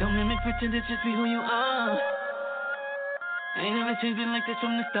 Don't mimic, pretend to just be who you are. I ain't never changed, been like this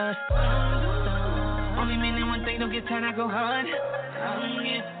from the start. Only meaning one thing, don't get tired, I go hard.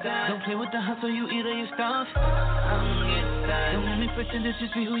 Don't play with the hustle, you eat or you starve. Don't mimic, pretend to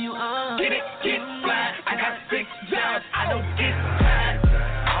just be who you are. Get fly, I got 6 jobs, I don't get tired.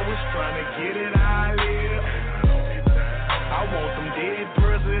 I was trying to get it how I live. I want them dead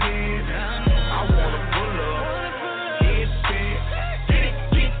presidents. I wanna pull up, head spin,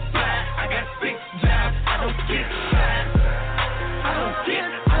 get fly. I got 6 jobs. I don't get tired. I don't get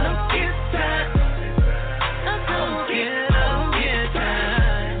tired. I don't get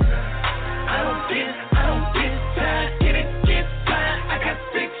tired. I don't get tired. Get fly. I got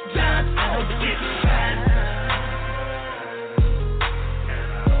 6 jobs. I don't get tired.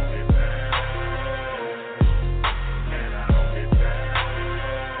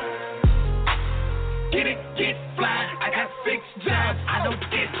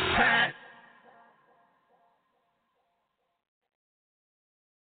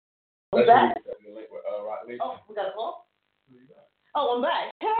 Oh, we got a call? Oh, I'm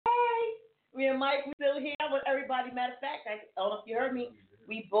back. Hey! Me and Mike, we still here with everybody. Matter of fact, I don't know if you heard me.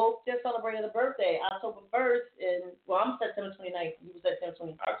 We both just celebrated a birthday, October 1st, and, well, I'm September 29th. You was September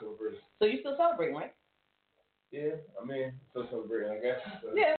 29th. October 1st. So you still celebrating, right? Yeah, I mean, still celebrating, I guess.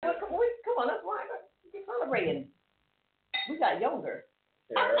 So. Yeah, well, come on, that's why we're celebrating. We got younger.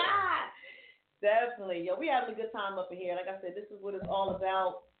 Yeah, right. Definitely. Yo, we having a good time up in here. Like I said, this is what it's all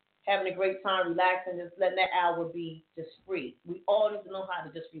about. Having a great time, relaxing, just letting that hour be just free. We all need to know how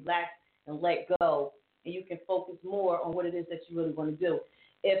to just relax and let go, and you can focus more on what it is that you really want to do.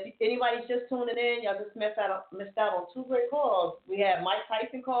 If anybody's just tuning in, y'all just missed out on two great calls. We had Mike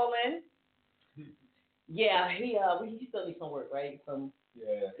Tyson call in. Yeah, he still needs some work, right?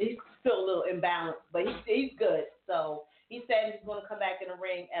 Yeah. He's still a little imbalanced, but he's good. So he said he's going to come back in the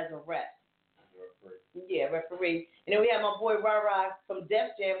ring as a ref. Yeah, referee. And then we have my boy Rara from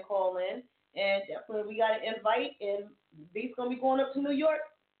Def Jam call in, and definitely we got an invite, and B's going to be going up to New York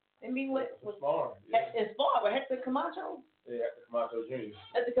and meeting with Spar. Yeah. It's Spar with Hector Camacho. Yeah, Camacho Jr.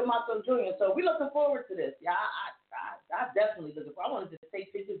 Hector Camacho Jr. So we're looking forward to this. Yeah, I definitely looking forward. I wanted to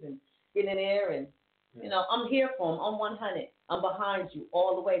take pictures and get in there, and you know, I'm here for him. I'm 100. I'm behind you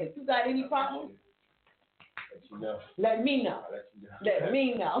all the way. If you got any problems, let me know. Let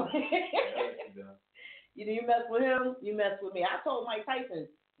me know. You know, you mess with him, you mess with me. I told Mike Tyson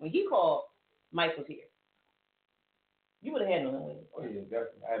when he called, Mike was here. You would have handled him with him. Oh, yeah,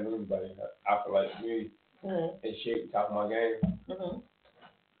 definitely. I didn't know anybody. I feel like me in shape, top of my game. Mm-hmm.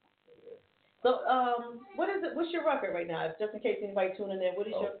 Yeah. So, what is it? What's your record right now? Just in case anybody tuning in, what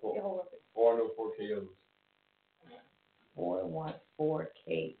is your whole record? 4-4 KOs. 4-1-4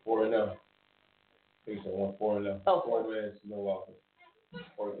 K. 4-0. He's a 1-4-0. Oh, 4 wins, no losses.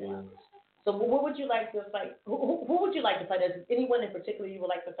 4 KOs. So, what would you like to fight? Who would you like to fight? Is anyone in particular you would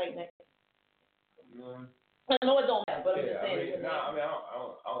like to fight next? I know it don't matter, but I'm just saying. I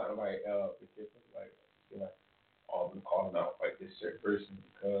don't like nobody particular. Like, all been calling out like this certain person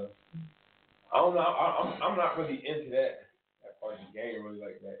because I don't know. I'm not really into that part of the game really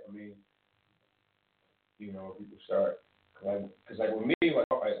like that. I mean, you know, people start because with me, like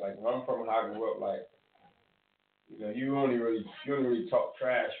when I'm from how I grew up, like, you know, you only really talk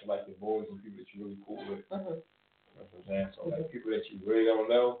trash for like the boys and people that you're really cool with. Mm-hmm. You know what I'm saying? So like people that you really don't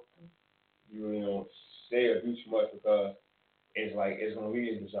know, you really don't say or do too much because it's like it's gonna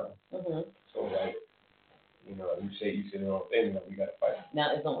lead into something. Mm-hmm. So like, you know, you say the wrong thing, we gotta fight.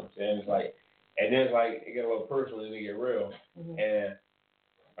 Now it's on. And it's like, and then it's like it get a little personal and it get real. Mm-hmm. And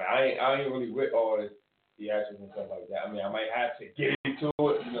like, I ain't really with all this theatrics and stuff like that. I mean, I might have to get into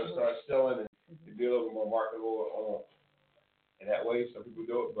it, you know, start selling and to be a little bit more marketable on in that way. Some people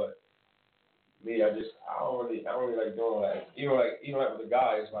do it, but me, I don't really like doing that. Even like with the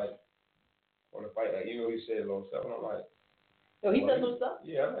guy, it's like on the fight, like he said a little stuff, and I'm like, oh, he said some stuff.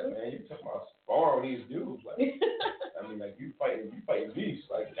 Yeah, I'm like, man, you talking about sparring these dudes, like, I mean, like you fighting beasts,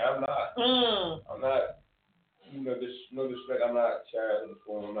 like I'm not, you know, no disrespect, I'm not Chad in the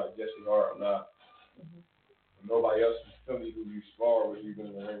form, I'm not Jesse Hart, I'm not. Nobody else in Philly who you spar with, you've been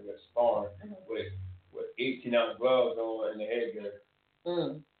in the ring with sparring with 18-ounce gloves on and the headgear.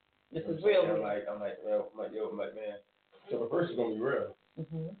 This is real. I'm like, man. So the first is gonna be real.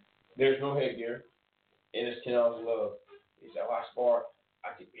 Mm-hmm. There's no headgear, and it's 10 ounces of glove. He said, I spar,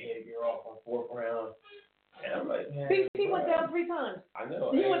 I get the headgear off on 4th round, and I'm like, man. He went down 3 times. I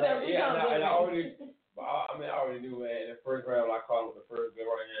know. He went down 3 times. And I already knew, man. In the first round, I caught him with the first good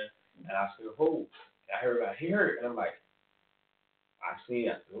right hand, and I said, "Hold." I heard he hurt, and I'm like, I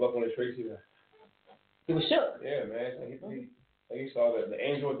look on his face, he was shook. Yeah, man. He saw the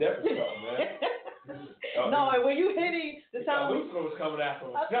angel of death or something, man. No, when you hit him, the time Lucifer was coming after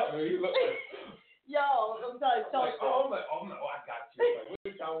him. He looked like, yo, I'm telling you, like, I got you. Like, what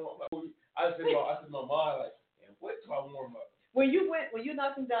do y'all want? I said in my mind, like, man, what do I warm up? When you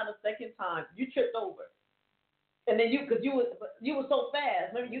knocked him down the second time, you tripped over. And then you were so fast.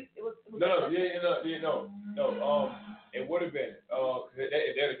 Maybe it was. No. It would have been.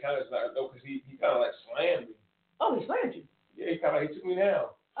 They're the kind of because he kind of like slammed me. Oh, he slammed you. Yeah, he took me down.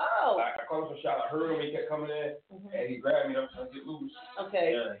 Oh. I caught him a shot. I heard him. He kept coming in, and he grabbed me. And I'm trying to get loose.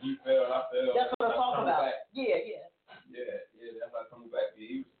 Okay. Yeah, he fell. I fell. That's what I'm talking about. Back. Yeah. That's not coming back.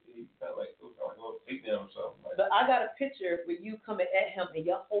 He kind of like going to take down or something. But I got a picture with you coming at him, and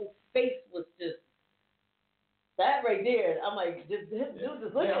your whole face was just. That right there, I'm like, just looking at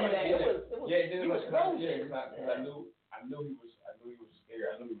that. It was frozen. I knew he was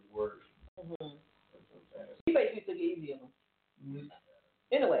scared. I knew he was worried. Mm-hmm. He basically took it easy on him. Mm-hmm.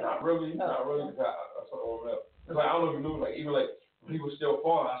 Anyway. Not really. Because I sort of warmed up. Because I don't know if you knew, like even like when he was still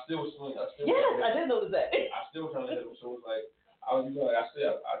falling, I still swing. Yes, I did notice that.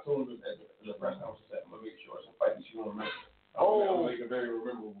 told him at the press conference that I'm gonna make sure it's a fight that you don't remember. I'm gonna make it very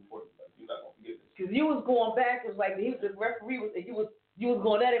memorable for you. Like, you're not gonna forget this. Because you was going back, it was like the referee was, you was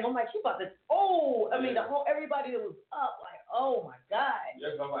going at him. I'm like, you about to, the whole, everybody that was up, like, oh my God.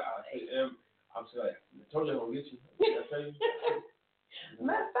 Yeah, I'm like, I'm still like, I told you I'm gonna get you. I tell you.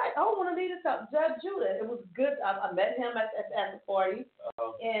 Matter of fact, I don't want to leave this up. Judge Judah, it was good. I met him at the party,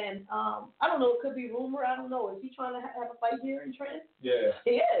 and I don't know. It could be rumor. I don't know. Is he trying to have a fight here in Trenton? Yeah.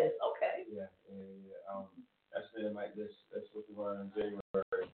 He is. Okay. Yeah. That's been like this. That's what we learned in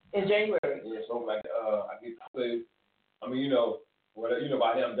January. In January. Yeah. So like, I get played. I mean,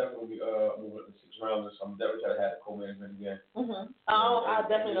 by then I'm definitely gonna be moving to the 6th round, so I'm definitely trying to have the co-management again. Mhm. I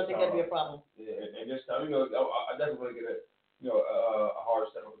definitely don't think that'd be a problem. Yeah, and this time, I definitely want to get a hard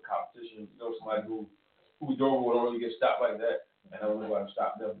step of the competition. Somebody who durable don't really get stopped like that, and I don't know why to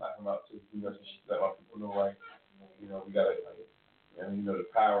stop them, knock them out too. So let my people know, like, we gotta, the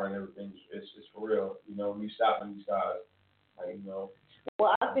power and everything. It's for real. Me stopping these guys,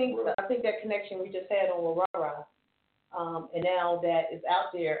 Well, I think that connection we just had on Rara, and now that it's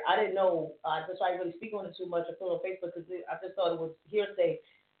out there, I didn't know. That's why I really speak on it too much. I put it on Facebook because I just thought it was hearsay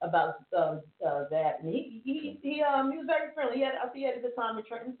about that, and he was very friendly. I think he had a good time in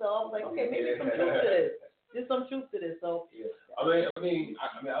Trenton, so I was like, okay, maybe some truth to this. There's some truth to this. So yeah, I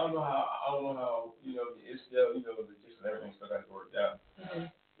don't know how it's still the just everything still got to work out. Mm-hmm.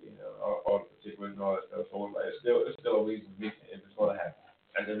 All the particulars and all that stuff. So it's still a reason if it's going to happen.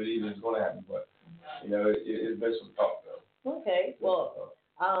 I never believe it's going to happen, but it's been some talk though. Okay, well,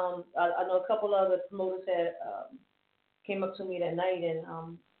 I know a couple other promoters had came up to me that night and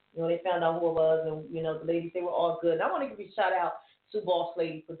they found out who it was, and the ladies, they were all good. And I want to give you a shout out to Boss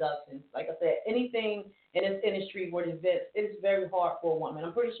Lady Productions. Like I said, anything in this industry where it is very hard for a woman.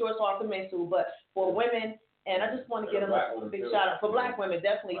 I'm pretty sure it's hard for men too, but for women, and I just want to give them a big shout out. For black women,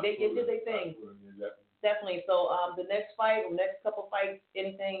 definitely, they did their thing. Definitely. So the next fight or next couple fights,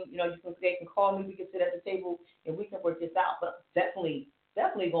 anything, they can call me. We can sit at the table and we can work this out. But definitely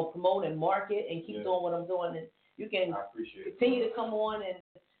gonna promote and market and keep doing what I'm doing. And you can continue to come on and.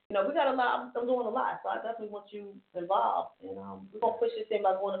 We got a lot. I'm doing a lot, so I definitely want you involved. And we're gonna push this thing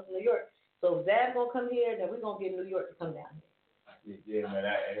by going up to New York. So if Zad's gonna come here, then we're gonna get New York to come down here. Yeah, man.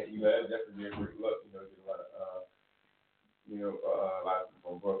 That's definitely a great look. Get a lot of, a lot of people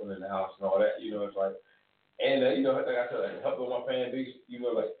from Brooklyn in the house and all that. It's like, and like I said, help with my fan base.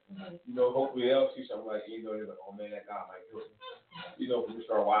 Hopefully they'll see something like, they're like, oh man, that guy might do it. When we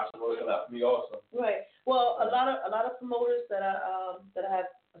start watching, looking up for me also. Right. Well, a lot of promoters that I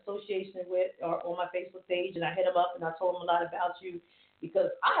have association with are on my Facebook page, and I hit them up and I told them a lot about you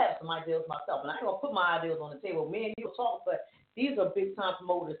because I have some ideas myself, and I ain't gonna put my ideas on the table. Me and you will talk, but these are big time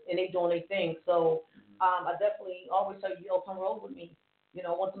promoters and they doing their thing. So I definitely always tell you, come roll with me.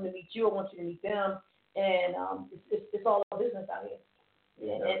 I want them to meet you. I want you to meet them, and it's all a business out here.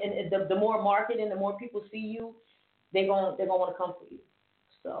 Yeah. And the more marketing, the more people see you, they're gonna want to come for you.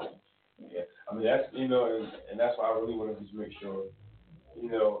 So. Yeah, that's and that's why I really want to just make sure. I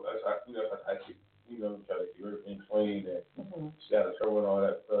keep, try to keep everything clean and stay out of trouble and all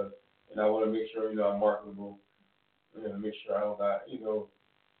that stuff. And I want to make sure, I'm marketable. Make sure I don't got, no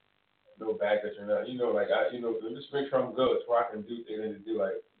baggage or nothing. Just make sure I'm good so I can do things I need to do,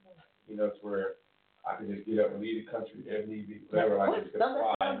 like, to where I can just get up and leave the country if need be, whatever. I can just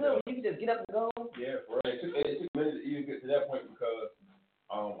fly. You can just get up and go. Yeah, for real. It took a minute to even get to that point because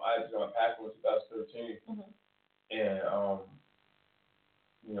I just got my passport in 2013. And,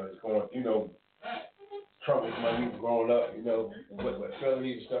 it's going, Trump was my youth growing up, with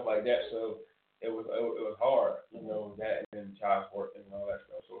felonies and stuff like that. So it was hard, that and child support and all that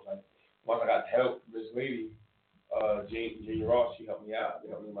stuff. So it's like, once I got help, this lady, Jean Ross, she helped me out. She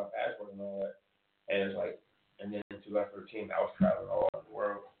helped me with my passport and all that. And it's like, and then in 2013, I was traveling all over the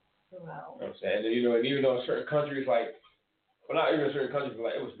world. Wow. You know what I'm saying? And, and even though in certain countries, like, well, not even in certain countries, but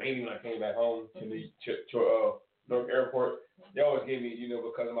like, it was mainly when I came back home to the Newark Airport. They always gave me,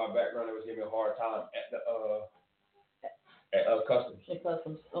 because of my background, they always gave me a hard time at the customs. At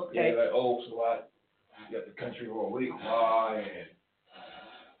customs, okay. Yeah, like, so I got the country for a week, why? And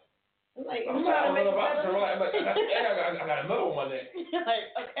like, I got a medal on my neck.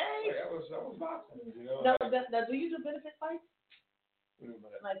 Like, okay. Like, that was boxing, Now, do you do benefit fights?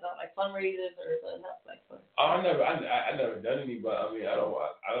 Like fundraisers or something else like that? I never done any, but I'm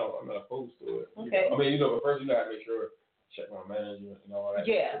not opposed to it. Okay. But first you gotta make sure check my manager and all that.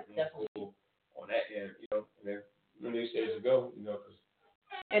 Yeah, definitely. Cool on that end, and then when they say to go, because.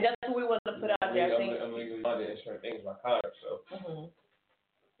 And that's what we want to put out there. I'm legally bonded in certain things in my contract, so.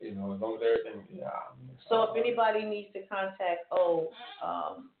 As long as everything, So if anybody needs to contact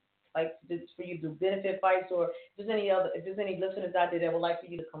do benefit fights, or if there's any listeners out there that would like for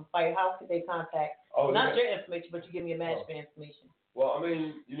you to come fight, how could they contact? Not your information, but you give me a match fan information. Well, I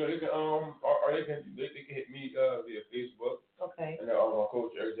mean, you know, they can or they can hit me via Facebook. Okay. And my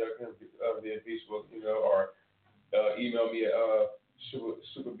coach Eric Jackson via Facebook, you know, or email me at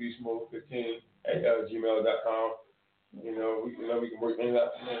superbeastmode15@gmail.com. You know, we can work things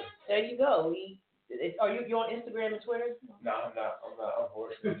out from there. There you go. Are you on Instagram and Twitter? No, I'm not,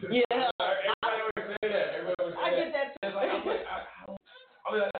 unfortunately. Yeah. Everybody always say that. I get that too.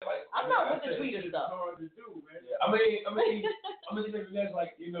 I'm not with the Twitter stuff. Yeah. I mean, that's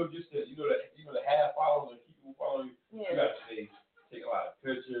like, you know, just the, you know, the half followers and people following you. Yeah. You got to take a lot of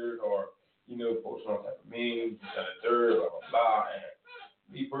pictures or, you know, post on type of memes, and a third, blah, blah, blah. And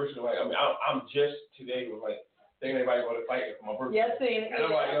me personally, like, I mean, I'm just today was like, thinking everybody want to fight for my birthday. Yeah, see. And I'm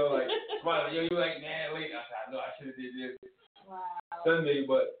like, somebody, you like, man, late. I said, I know I should have did this Sunday,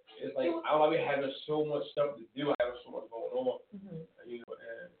 but it's like, I don't know, we having so much stuff to do. I have so much going on. Mm-hmm. You know,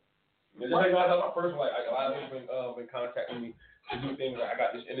 and just like I my personal, like a lot of people been contacting me to do things. Like I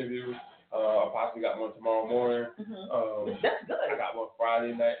got this interview. I possibly got one tomorrow morning. Mm-hmm. That's good. I got one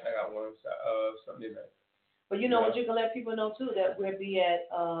Friday night. I got one Sunday night. But you know what, you can let people know too that we'll be at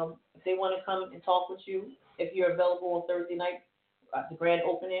if they want to come and talk with you. If you're available on Thursday night, the grand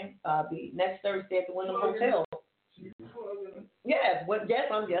opening be next Thursday at the Wyndham Hotel. Yeah, yes,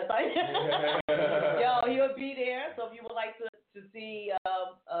 I am. Yo, he'll be there. So if you would like to see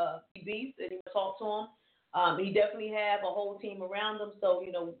Beast and you talk to him, he definitely have a whole team around him. So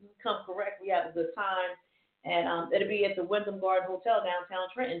you know, come correct. We have a good time, and it'll be at the Wyndham Garden Hotel downtown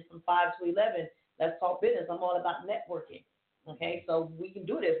Trenton from 5 to 11. Let's talk business. I'm all about networking. Okay, so we can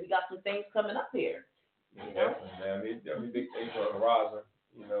do this. We got some things coming up here. You know? Definitely, man. I mean, big things on the horizon.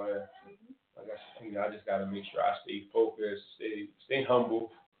 You know, and I just got to make sure I stay focused, stay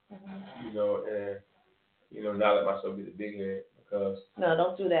humble. Mm-hmm. You know, and you know, not let myself be the big head because no,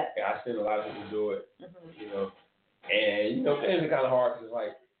 don't do that. Yeah, I seen a lot of people do it. Mm-hmm. You know, and you know, things are kind of hard because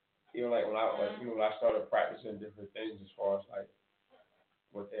like, you know, like when I started practicing different things as far as like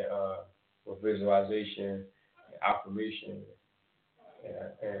with visualization, and affirmation,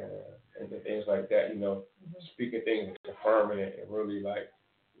 and things like that, you know, speaking things and confirming it and really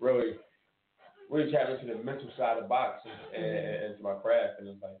tap into the mental side of boxing and to my craft, and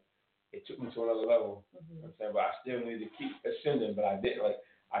it's like it took me to another level. You know what I'm saying? But I still need to keep ascending, but I didn't. Like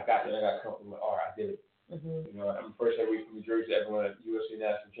I got comfortable. All right, I did it. You know, I'm first ever from New Jersey ever won a UFC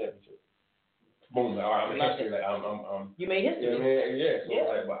National Championship. Boom! Like, all right, I'm in history. Like I'm. You made history. You know what I mean? Yeah. So it's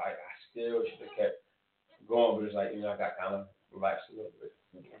like, but I still should have kept going, but it's like, you know, I got kind of relaxed a little bit.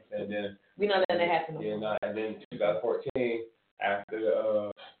 And then we know that happened. Yeah, and then 2014, after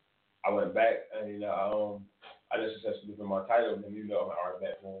I went back and I just successfully won my title, and then you know I'm already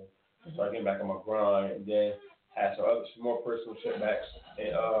back home. So I came back on my grind, and then had some more personal setbacks,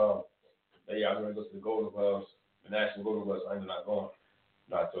 and I was gonna go to the Golden Gloves, the National Golden Gloves. I ended up not going.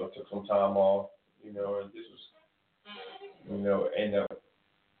 You know, I took some time off, you know, and this was, you know, end up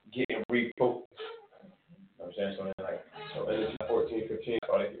getting refocused. You know what I'm saying? So in 2014, 15, I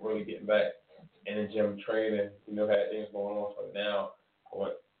started really getting back in the gym training, you know, had things going on. So now I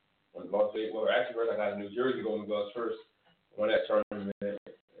went Las Vegas. Well, actually, first I got New Jersey Golden Gloves first. Won that tournament, and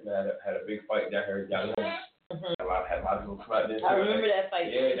I had a big fight down here in Lioness. Had a lot of people come out there. I remember that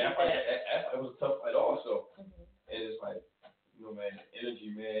fight. Yeah, that fight, it was a tough fight also. And it's like, you know, man, the energy,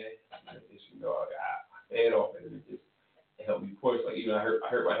 man, it's, you know, I fed off it, and it helped me push. Like, even I hurt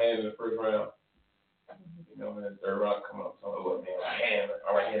my hand in the first round. You know, and the third round come up, so I'm like, look, man,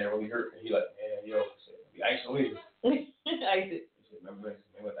 my right hand really hurt. And he like, man, yo, I said, be isolated. Ice it. He said, remember,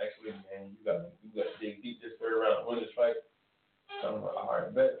 with isolated, man, you got to dig deep this third round to win this fight. So I'm like, all right,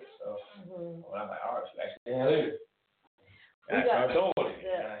 bet. So when I'm like, all right, she actually later.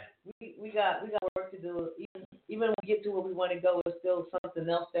 We got work to do. Even when we get to where we want to go, it's still something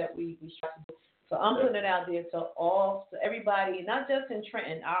else that we strive to do. So I'm putting it out there to everybody, not just in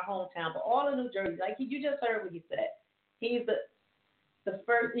Trenton, our hometown, but all of New Jersey. Like you just heard what he said. He's the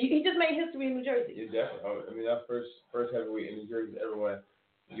first. He just made history in New Jersey. Yeah, definitely. I mean, that first heavyweight in New Jersey ever won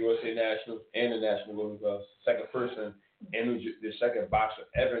USA Nationals and the National Golden Gloves. Second person in the second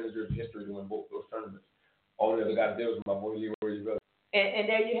boxer ever in New Jersey history to win both those tournaments. All the other guys did was my boy Leroy's brother. And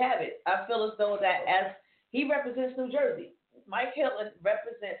there you have it. I feel as though that as he represents New Jersey. Mike Hilton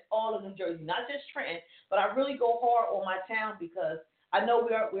represents all of New Jersey, not just Trenton, but I really go hard on my town because I know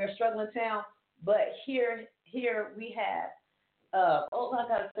we're a struggling town, but here we have, I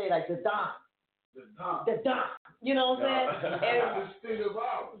gotta say, like the Don. You know what I'm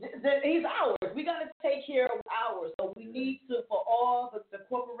saying? He's ours. We gotta take care of ours. So we need to, for all the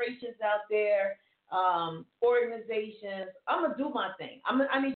corporations corporations out there, organizations. I'm gonna do my thing.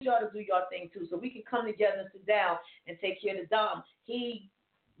 I need y'all to do your thing too, so we can come together and sit down and take care of the Dom.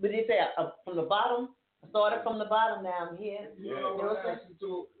 What did he say? From the bottom. I started from the bottom. Now I'm here. Yeah. I want to ask you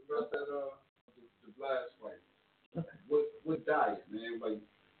too about that the blast fight. Okay. What diet, man? Like,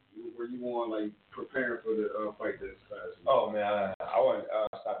 were you on like preparing for the fight this past week? Oh man, I want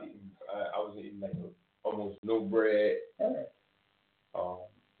to stop eating. I was eating like almost no bread.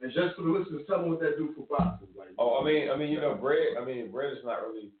 And just for the listeners, tell them what that do for boxers. Like, bread. Bread is not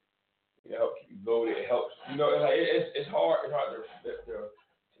really help keep you loaded. It helps. It's hard. It's hard to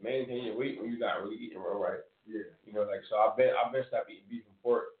maintain your weight when you're not really eating right. Yeah. So I've been stopped eating beef and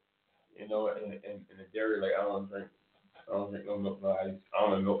pork. And the dairy, like I don't drink no milk, no ice. I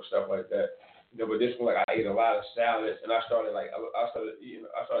don't know milk, stuff like that. But this one, like I ate a lot of salads, and I started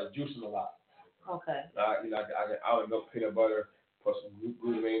juicing a lot. Okay. I get almond milk, peanut butter, put some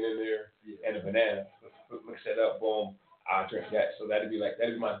glutamine in there, and a banana. Mix that up, boom. I drink that. So that'd be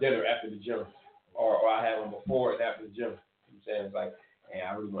my dinner after the gym, or I have one before and after the gym. You know what I'm saying? It's like, and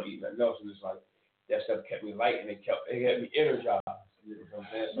I really want to eat nothing else, and it's like that stuff kept me light and it kept me energized. You know what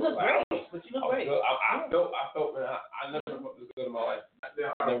I'm saying? So but you look great. I felt, man, I never felt this good in my life.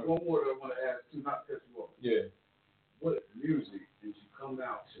 Now, one more that I want to ask too, not to cut you off. Yeah. What music did you come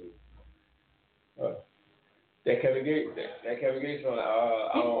out to? That Kevin Gates song.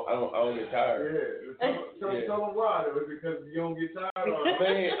 I don't get tired. Yeah. Tell them why. Was it because you don't get tired? Or?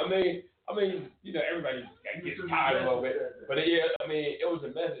 I mean, everybody gets tired a little bit. But it was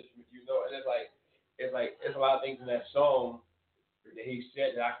a message, and it's a lot of things in that song that he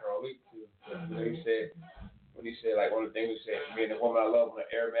said that I can relate to. When he said like one of the things he said, me and the woman I love on the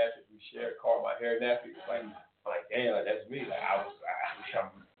air mattress we shared, called my hair nappy. It's like, I'm like, damn, like that's me. Like I'm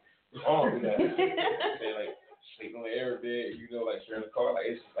wrong with that. Like sleeping on the air bed, like sharing the car, like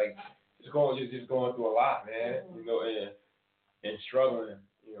it's going through a lot, man. And struggling.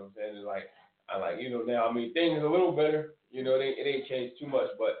 You know what I'm saying? It's like now. Things are a little better. It ain't changed too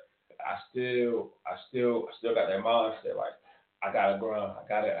much, but I still got that mindset like I gotta grind. I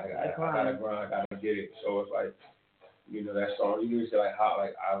gotta grind. I gotta get it. So it's like that song. You said like how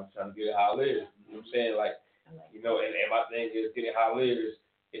I was trying to get it how I live. You know what I'm saying? Like and my thing is getting how I live is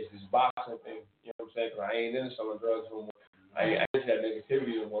this boxing thing. You know what I'm saying? Because I ain't into selling drugs no more. I ain't into that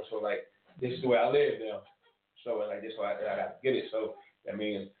negativity no more. So like this is the way I live now. So like this way I gotta get it. So that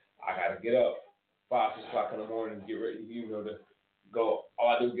means I gotta get up 5, 6 o'clock in the morning and get ready. To go.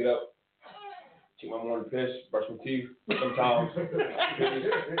 All I do is get up, take my morning piss, brush my teeth. Sometimes hit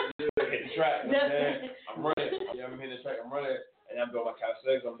the track. You know what I'm saying? I'm running. I'm hitting the track. I'm running, and I'm doing my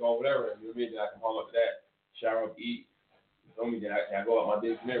calisthenics. I'm doing whatever. You know what I mean? Then I come home after that, shower up, eat. You feel me? Then I go out my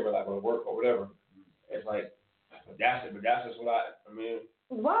day mirror, like go to work or whatever. It's like, but that's it. But that's just what I mean.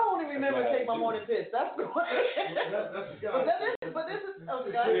 Why I only remember to take my morning piss? That's the one. But this is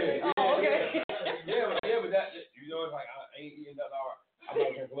okay. Okay. Yeah, but that it's like I ain't eating nothing. I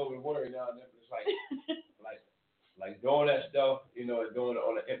might drink a little bit of water now and then, but it's like doing that stuff, and doing it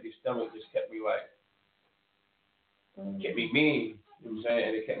on an empty stomach just kept me mean. You know what I'm saying?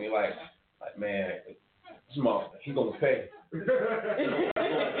 And it kept me like man, this motherfucker, he gonna pay.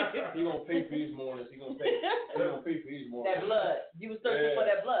 He gonna pay for these mornings. He gonna pay for these mornings. That blood. You was thirsty for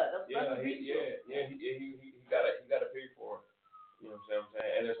that blood. That's he gotta pay for it. You know what I'm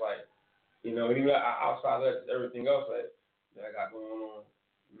saying? And it's like, outside of everything else that I got going on.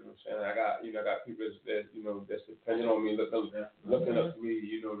 You know what I'm saying? I got people that's depending on me, looking up to me,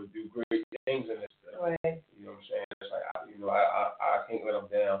 to do great things in this. Right. You know what I'm saying? It's like I can't let them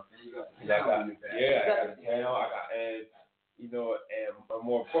down. I got the town. And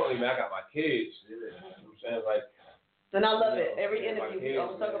more importantly, man, I got my kids. You know what I'm saying? Like. And I love it. Every interview we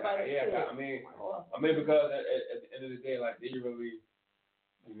always talk about it. Yeah, I mean, because at the end of the day, like they really,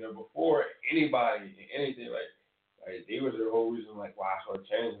 before anybody, anything, like they was the whole reason, like why I started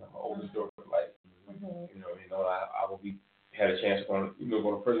changing. My oldest daughter, like, I will had a chance to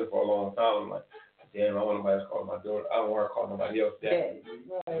go to prison for a long time. I'm like, damn, I want nobody to call my daughter. I don't want to call nobody else dad.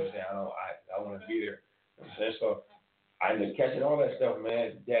 Right. I want to be there. You know what I'm saying? So I ended up catching all that stuff,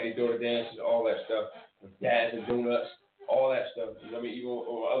 man. Daddy daughter dances, all that stuff. Dads and donuts, all that stuff. You know what I mean? Even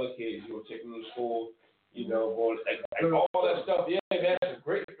with other kids, taking them to school, going like all that stuff. Yeah, man, that's a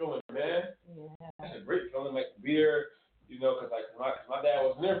great feeling, man. Yeah. That's a great feeling, like to be there, because my dad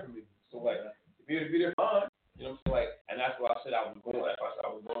wasn't there for me. So like to be there, fine. You know what I'm saying? Like, and that's why I said I was going. That's why I said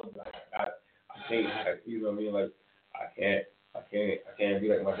I was going. Like, I can't, you know what I mean? Like, I can't be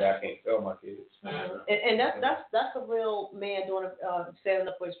like my dad. I can't fail my kids. And that's a real man doing standing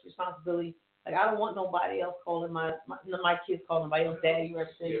up for his responsibility Like, I don't want nobody else calling my kids calling my own daddy or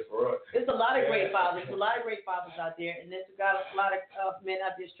everything. Yeah, for real. There's a lot of great fathers. There's a lot of great fathers out there, and there's got a lot of men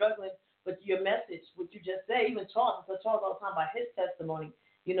out there struggling. But your message, what you just said, even Charles, I talk all the time about his testimony,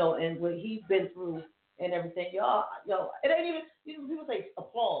 you know, and what he's been through and everything. Y'all, it ain't even, people say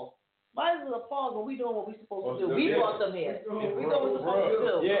applause. Why is it applause when we doing what we supposed to do? We brought them here. We know what we're supposed to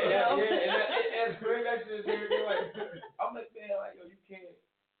do. Yeah. And that's great. That's just like, I'm like, man, like, yo, you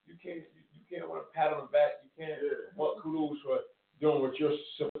can't want to pat on the back. You can't want kudos for doing what you're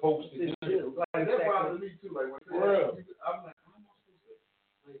supposed to do. Like, that bothers me too. Like, when I'm like, how am I supposed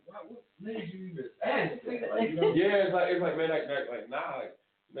to, like, what made you even ask that? Like, you know? Yeah, it's like, man, like, nah, like,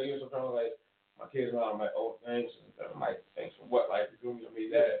 you know, sometimes, like, my kids are like, oh, thanks. And I'm like, thanks for what? Like, you know, I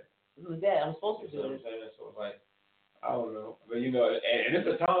mean, that. Dad, I'm supposed to do what I'm saying? So it's like, I don't know. But, you know, and it's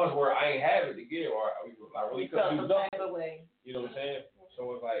the times where I ain't have it to give, or I really couldn't do nothing. You know what I'm saying?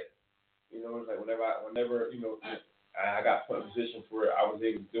 So it's like, you know, it's like whenever, you know, I got put in a position where I was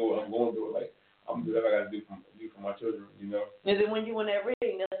able to do it, I'm going to do it. Like, I'm going to do whatever I got to do for my children, you know? And then when you in that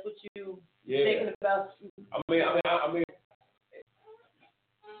ring, that's what you thinking about? I mean,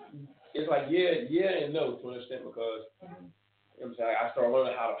 it's like, yeah and no, to an extent, because, you know what I'm saying, I started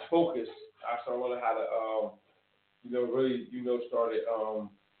learning how to focus. I started learning how to, you know, really, you know, I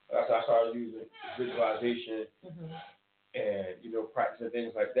started using visualization and, you know, practicing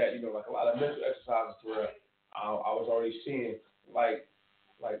things like that. You know, like a lot of mental exercises where I was already seeing, like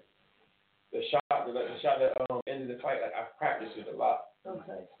the shot that ended the fight. Like, I practiced it a lot.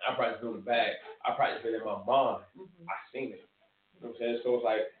 Okay. I practiced it on the bag. I practiced it in my mind. I seen it. You know what I'm saying? So it's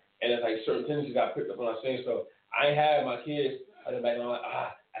like, and it's like certain tendencies got picked up when I seen. So I ain't had my kids. I just back and I'm like,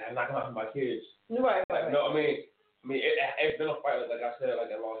 I'm not coming out for my kids. Right. No, I mean, it's been a fight, like I said,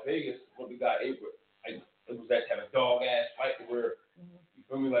 like in Las Vegas when we got April. Like, it was that type of dog ass fight where you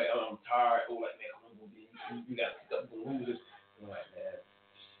feel me, like, I'm tired. Oh, like, man, I'm gonna be, you got to pick up and lose this. I'm like,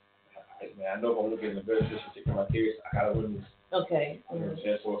 man, I know if I'm looking in the better position to take care of my kids, I gotta win this. Okay. You know what I'm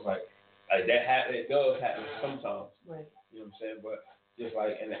saying? So it's like that happen. It does happen sometimes. Right. You know what I'm saying? But just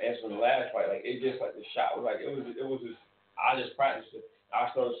like in the answer in the last fight, like it just like the shot was like it was just. I just practiced it. I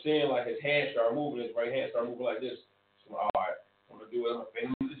started seeing like his hand start moving, his right hand started moving like this. So all right, I'm gonna do it. I'm gonna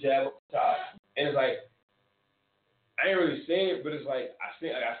bend the jab up the top, and it's like I ain't really seen it, but it's like I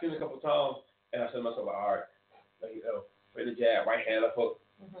seen it a couple times, and I said to myself, like, all right, like, you know, bend the jab, right hand up hook.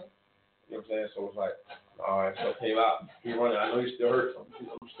 You know what I'm saying? So it's like, all right, so it came out. He running. I know he still hurts. I'm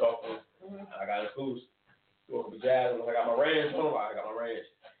stalking. And I got his loose. Threw a couple jabs. I got my range on him. I got my range.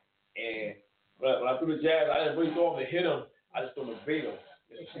 And when I threw the jabs, I didn't really throw him to hit him. I just threw him to beat him.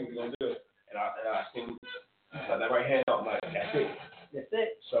 Just to see what he's gonna do. And I seen that right hand out. I'm like, that's it. That's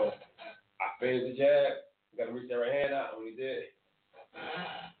it. So I faded the jab. Got him reach that right hand out. And when he did,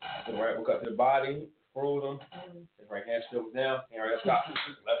 the right hook up to the body, froze him. His right hand still was down. Hand right up top.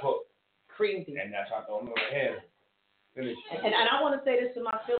 Left hook. Crazy. And that's how I throw him over the hand. Finish. And I want to say this to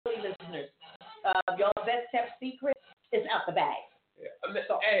my Philly listeners. Y'all best kept secret is out the bag. Yeah.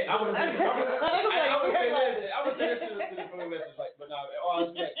 Hey, I would say this to the Philly listeners, like, but no,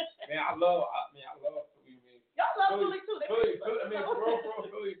 honestly, man, I love Philly. Y'all love Philly too. Philly, I mean,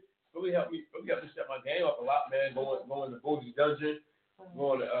 Philly helped me step my game up a lot, man. Going to Bodie's Dungeon,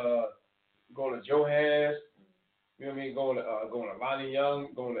 going to Johannes. You know what I mean? Going to Lonnie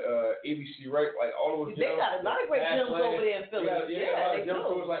Young, going to ABC Rec, like all those gyms. They got a lot of great gyms over there in Philly. Yeah, they do.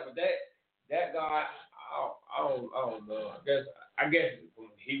 So it's like, but that guy, I don't know. I guess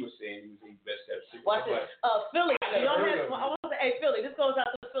when he was saying he was the best kept secret. Watch it. Philly, I want to say, hey, Philly, this goes out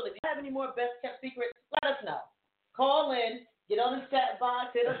to Philly. Do you have any more best kept secrets? Let us know. Call in. Get on the chat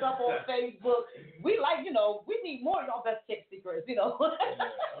box, hit us up on Facebook. We like, you know, we need more of y'all best kept secrets, you know.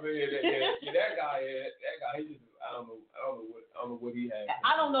 I mean, that guy, he just, I don't know what he had.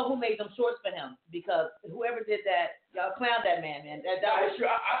 I don't know who made them shorts for him, because whoever did that, y'all clowned that man. That was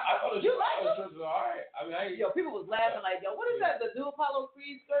true. I thought the shorts was all right. I mean, people was laughing like, yo, what is that? The new Apollo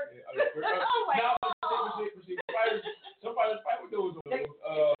Creed skirt? Yeah, some fighters fight with those.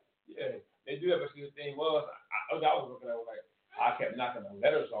 Yeah, they do that. But see, the thing was, I was looking at it like. I kept knocking the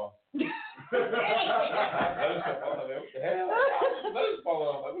letters off. Letters fall off. What the hell? Letters fall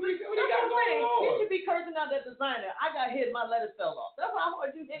off. What do you got going on? You should be cursing out that designer. I got hit, my letters fell off. That's how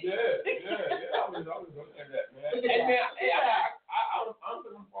hard you hit. Yeah. I was looking at that, man. And man, I'm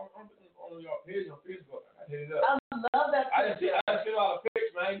on your page on Facebook. I hit it up. I love that. I didn't see a lot of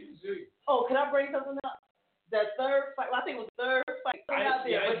pics, man. You see. Oh, can I bring something up? That third fight. Well, I think it was the third fight. Out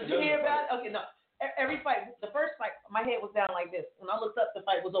there. But did you hear about it? Okay, no. Every fight, the first fight, my head was down like this. When I looked up, the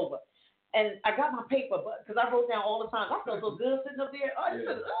fight was over. And I got my paper, because I wrote down all the time. I felt so good sitting up there. I just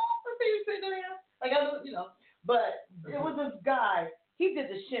said, let's see you sitting there.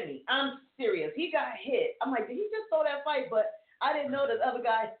 shimmy. I'm serious. He got hit. I'm like, did he just throw that fight? But I didn't know that the other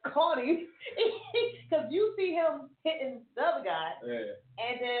guy caught him. Because you see him hitting the other guy. Yeah.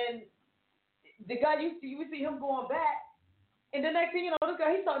 And then the guy, you see him going back. And the next thing you know, this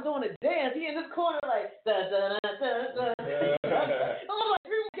guy, he started doing a dance. He in this corner like, da-da-da-da-da. I'm like,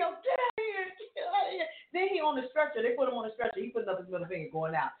 yo, get out of here. Get out of here. Then he on the stretcher. They put him on the stretcher. He putting up his middle finger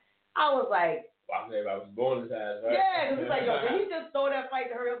going out. I was like, I was born his ass, right? yeah, because it's like, yo, did he just throw that fight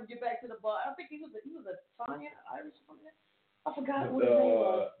to hurry up and get back to the bar? I think he was a Tanya, Irish or something. I forgot what his name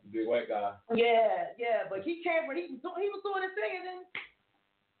was. The white guy. Yeah, but he came, but he was doing his thing, and then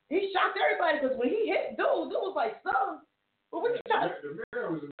he shocked everybody because when he hit dude was like, son, well, what you trying to? The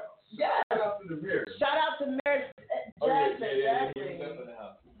mayor was in the house. Yeah. Shout out to the mayor. Shout out to Mayor Jackson. Yeah, he was up in the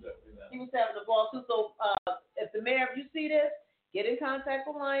house. He was having the ball too. So if the mayor, if you see this, get in contact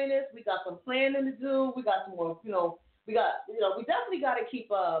with Lioness. We got some planning to do. We got some more, we definitely got to keep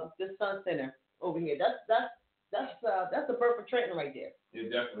the Sun Center over here. That's the birth of Trenton right there.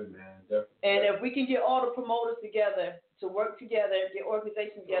 Yeah, definitely, man. Definitely. And if we can get all the promoters together to work together, get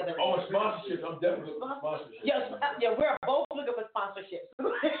organizations together. Oh, sponsorships. I'm definitely looking for sponsorships. Yeah, we're both looking for sponsorships. I'm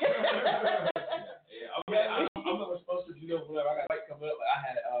looking for sponsorships. You know, whenever I got light coming up, like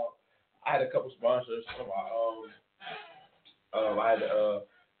I had a couple sponsors. I had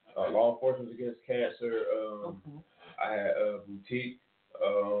Law Enforcement Against Cancer. I had boutique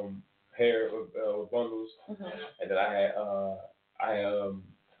hair with bundles, and then I had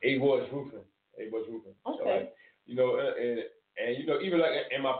A-Boys Roofing. Okay. So, like, you know, and you know, even like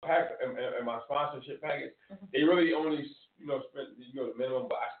in my pack, in my sponsorship package, they really only spent the minimum,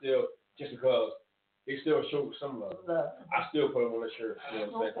 but I still, just because they still show some love, I still put them on the shirt. You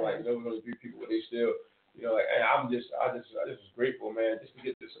know what I'm saying? Like, those are the people, they still. You know, like, and I just was grateful, man, just to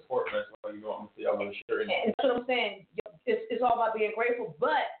get the support, man. So, you know, I'm gonna say I want to share it. And that's what I'm saying. It's all about being grateful,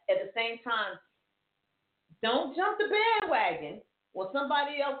 but at the same time, don't jump the bandwagon when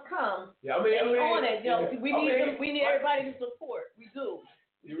somebody else comes. Yeah, I mean, on it. You know, we need everybody to support. We do.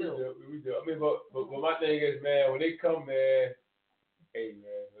 We do. I mean, but my thing is, man, when they come, man, hey,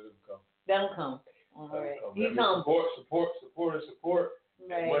 man, let them come. Let them come. All right. He comes. Support.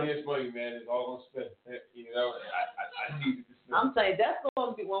 Right. Money is money, man. It's all gonna spend. You know, I need to spend. I'm saying that's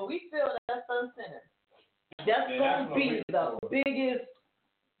gonna be when we fill that Sun Center. That's gonna be the biggest.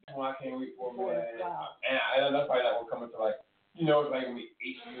 I can't wait for, man. Wow. And that's probably not gonna come into like, you know, it's like gonna be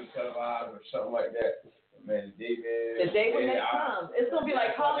HBO televised or something like that. Man, the day when they come, it's gonna be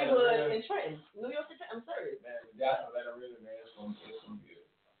like Hollywood and Trenton, New York and Trenton. I'm serious. Man, that's Atlanta, really, man. It's gonna be good.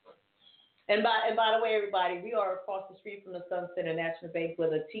 And by the way, everybody, we are across the street from the Sun Center National Bank where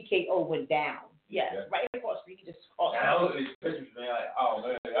the TKO went down. Yes, yeah. Right across the street. He just crossed. I look at these pictures, man. Like, oh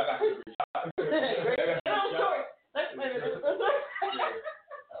man, I got to be shot.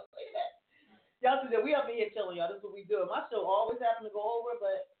 Y'all see that we up in here chilling, y'all. This is what we do. My show always happen to go over,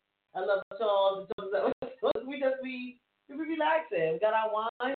 but I love y'all. We relaxing. We got our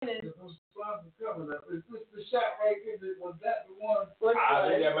wine and. Is this the shot right here? Was that the one?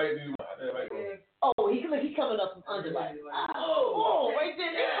 I think that might be one. Oh, he coming up from under like. Oh, right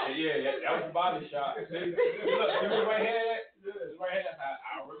there. Yeah. That was the body shot. See, look, this right hand. I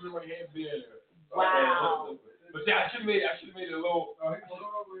really right hand being there. Wow. But see, I should have made it a little. I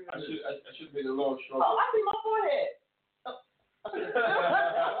should have made it a little shorter. Oh, I see my forehead. I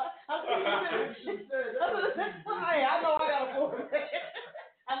know I got a forehead.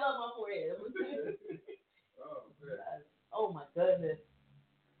 I love my forehead. Oh my goodness.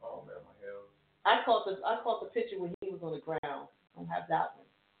 Oh man, my hell. I caught the picture when he was on the ground. I don't have that one.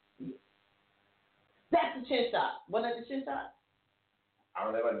 That's the chin shot. Wasn't that the chin shot? I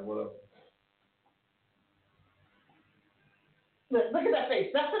don't know about the one of them. Look at that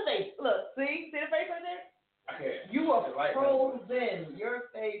face. That's the face. Look, see the face right there? Okay. You were frozen. Your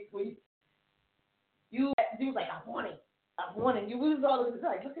face. You was like, I want it. You was all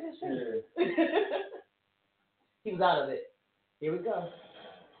like, look at this shit. Yeah. He was out of it. Here we go.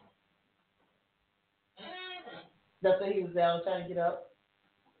 That's when he was down trying to get up.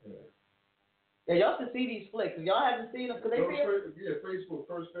 Yeah, y'all should see these flicks. If y'all haven't seen them, because they Facebook,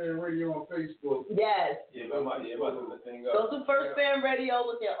 First Fan Radio on Facebook. Yes. Yeah, about the thing up. Go to First Fan Radio.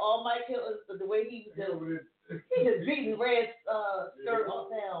 Look at all Mike Hilton, the way he was doing. He just beating Red's skirt off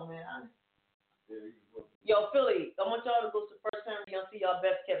down, man. Yo, Philly, I want y'all to go to First Fan Radio and see y'all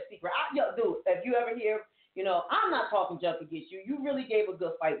best kept secret. Dude, if you ever hear, I'm not talking junk against you. You really gave a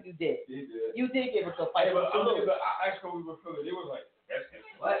good fight. You did. He did. You did give a good fight. Hey, but I asked when we were Philly. It was like, best kept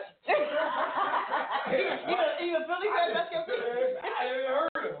secret. What? Even Philly said best kept secret. I never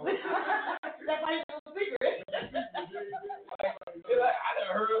heard of him. That's why it's a secret. I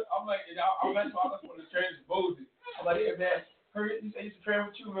never heard. I'm like, I'm like, I just want to train this Bozy. I'm like, yeah, man. Heard you say you used to train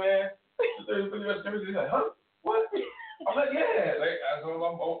with you, man. He's like, huh? What? I'm like, yeah. Like, I'm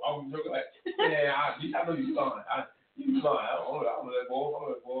joking like, yeah, I know you lying. You lying. I'm gonna let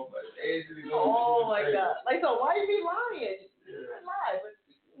go. Like, hey, oh my God. Like, so why you be lying? You didn't lie, but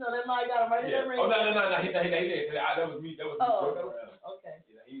you know that lie got him right in that ring. Oh no. He did. That was me. Oh, okay.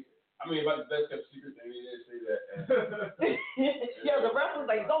 I mean, about the best kept secret thing, he didn't say that. Yeah, the ref was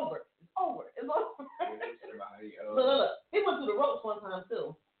like, it's over. Look, he went through the ropes one time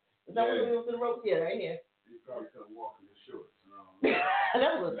too. Is that when he went through the ropes? Yeah, right here. He probably couldn't walk in his shorts.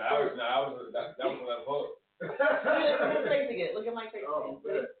 That was that was a hook. Look at my face again. Look at my face. Oh,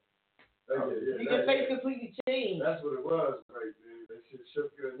 you can face completely changed. That's what it was right there. That shit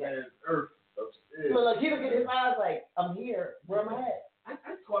shook your man's earth upstairs. Look, he look at his eyes like, I'm here. Where am I at? I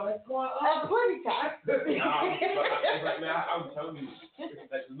plenty time. Man, I'm telling you,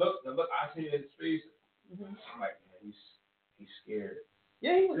 like the look I see in his face, I'm like, man, he's scared.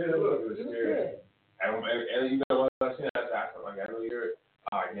 Yeah, he was scared. And you know what I said? I felt like I know you're.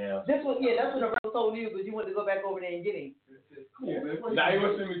 All right, now. That's what the ref told you because you wanted to go back over there and get him. Cool, man. Now he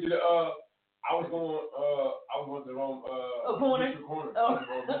was sending me to the I was going to the wrong corner.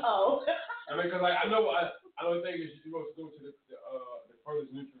 Oh. I mean, cause like I know the thing is you're supposed to go to the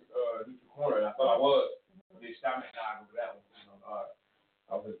furthest neutral corner, and I thought I was. They stopped me and I go to that one.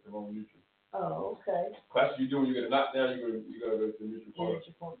 I was at the wrong neutral. Oh, okay. That's what you do when you get a knockdown. You gotta go to the neutral corner.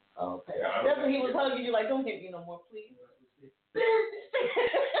 Oh, okay. Yeah, that's when he was hugging you like, don't hit me no more, please. Is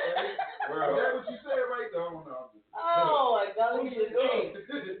that what you said right there? Oh my God, look at your face.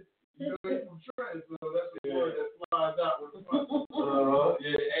 You know he's from Trenton, so that's the word that flies out with the fun.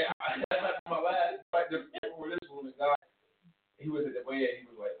 Yeah. That's my last fight before this one. The guy, he was at the way he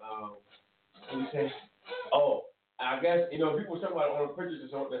was like, what did he say? Oh, I guess people were talking about it on the pictures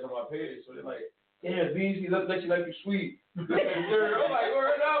that's on my page, so they're like, yeah, BZ look like you sweet. I'm like,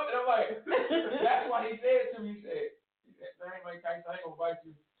 word up, and I'm like, that's why he said to me, he said, man, Mike Tyson, I ain't gonna bite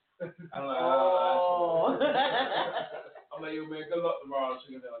you. I'm like, I'm like, yo, man, good luck tomorrow.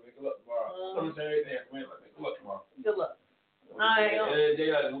 She's gonna like, good luck tomorrow. I'm saying everything. I'm like, good luck tomorrow. Good luck. And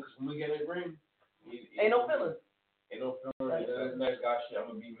they like, when we get in the ring, ain't no feelings. Ain't no feelings. That's nice guy shit. I'm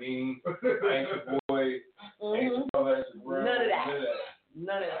gonna be mean. I ain't your boy. I ain't your brother. None of that. I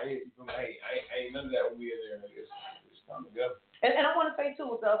ain't none of that when we in there. It's time to go. And I want to say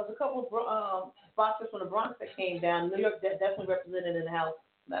too, there was a couple of boxers from the Bronx that came down. New York definitely represented in the house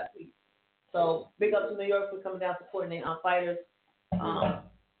last week. So big up to New York for coming down supporting their fighters.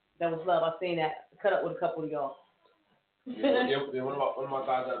 That was love. I've seen that. Cut up with a couple of y'all. Yeah, one of my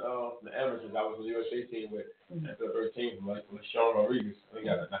guys at the Amateurs, I was on the USA team with after the first team from Sean Rodriguez. I think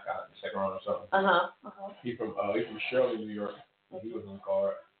he got knocked out in the second round or something. He's from Shirley, New York. He was on the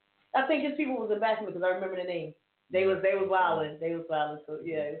card. I think his people was in back because I remember the name. They was wilding. So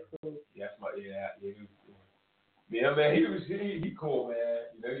yeah, it's cool. Yeah, man. He cool,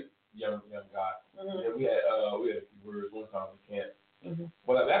 man. Young guy. And we had a few words one time we can't.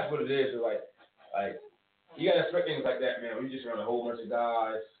 But that's what it is. Like you gotta expect things like that, man. We just around a whole bunch of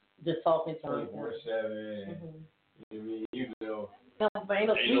guys. Just talking 24/7. You know. Ain't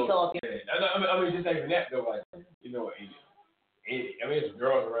no sweet talking. I mean, just not even that though. Like I mean, it's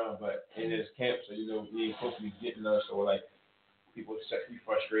girls around, but in this camp, so we ain't supposed to be getting us or like people sexually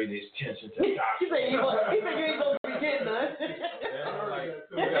frustrated. It's tension to the top. He said you ain't supposed to be getting us. Yeah,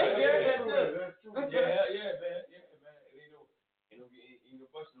 man. Ain't no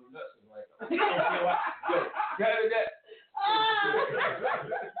busting no nuts. It's like, got that.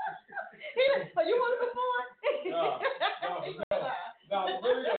 So you want to come on? No,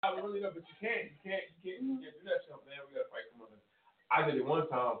 really no, but you can't do that stuff, man. We gotta fight some other. I did it one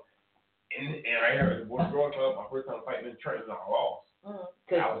time, and right here at the Border Road Club, my first time fighting in Trenton, I lost.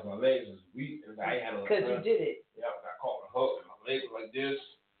 My legs was weak, and I had on. Because you did it. Yeah, I caught the hook, and my legs were like this.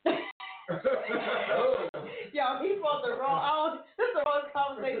 Yo, he fought the wrong. This is the wrong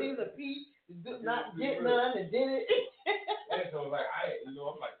conversation. He was a piece, not getting none, and did it. And so like I'm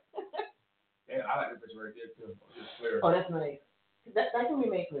like, man, I like the picture right there too. Just clear. Oh, that's nice. That can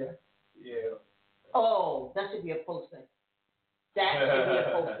be made clear. Yeah. Oh, that should be a poster. That should be a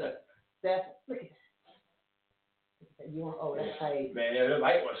poster. Look at that. That's tight. Man, the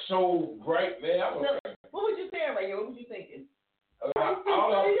light was so bright, man. What was you saying right here? What was you thinking? I don't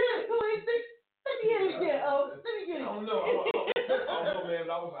know. Let me get it. I don't know, man.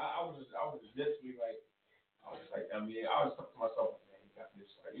 But I was just literally like, I was talking to myself, man, you got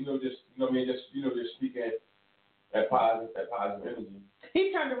this. Like, just speaking that positive energy.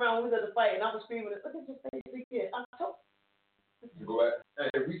 He turned around when we got to fight, and I was screaming, look at your face again. Go back.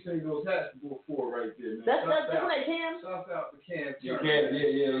 Hey, seen those hats before right there, man. That's like Cam. Shout out to Cam. Yeah.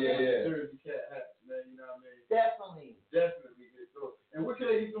 Jersey Cat hats, man. You know what I mean? Definitely get those. And what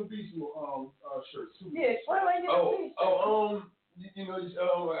can I get them beats with shirts too? Yeah, why do I get them beats? You know, just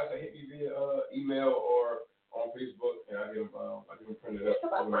like I said, hit me via email or on Facebook, and I get them printed up.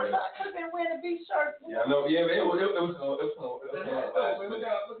 I could have been wearing a beat shirt. Yeah, I know. Yeah, man, it was Look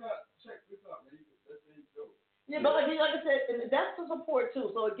out, check this out, man. That's dope. Yeah, but like I said, and that's the support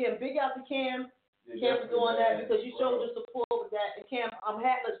too. So again, big out to Cam. Cam for doing that because you showed your support with that. And Cam, I'm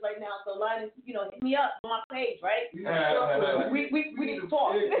hatless right now, so Lioness, hit me up on my page, right? We need to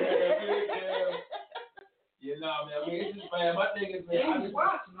talk. Yeah, no, man. I mean, it's just, man. My thing is, man. I can't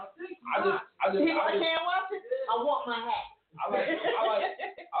watch it. I want my hat. I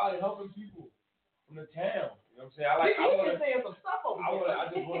like helping people from the town. You know what I'm saying? I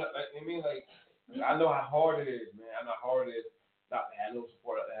just want to. Like, I mean, like, I know how hard it is, man. I know how hard it is not to have no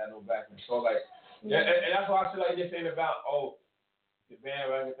support, not to have no backing. So, like, and that's why I feel like this ain't about the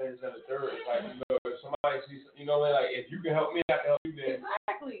bandwagon things and the third. It's like, if somebody sees, like, if you can help me, I can help you. Then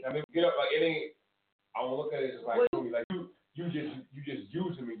exactly. I mean, get up, like, it ain't. I don't look at it as like you just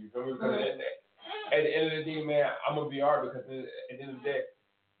using me. You feel me? Because at the end of the day, man, I'm gonna be art because at the end of the day,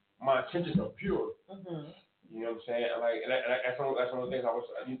 my intentions are pure. Mm-hmm. You know what I'm saying? Like, and that's one of the things I was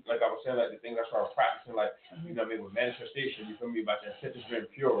saying, like the things I started practicing, like you know what I mean, with manifestation. You feel me? About the intentions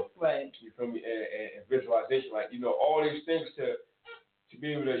being pure. Right. You feel me? And visualization, like all these things to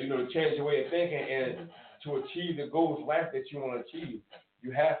be able to change your way of thinking and to achieve the goals in life that you want to achieve.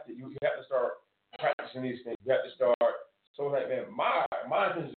 You have to start practicing these things. You have to start. So like, man, my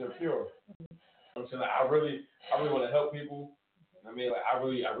intentions are pure. I'm saying, like, I really want to help people. I mean, like, I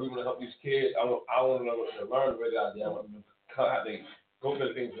really want to help these kids. I want them to learn the way that I did. I want them to go through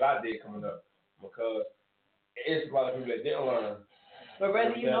the things that I did coming up because it's a lot of people that didn't learn. But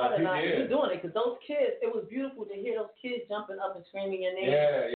whether you know it or not, you're doing it because those kids. It was beautiful to hear those kids jumping up and screaming your name.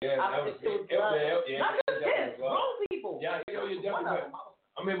 Yeah. Not just kids, grown people. Yeah, you're definitely.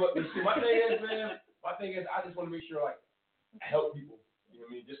 I mean, but see, my thing is, I just want to make sure, like, I help people. You know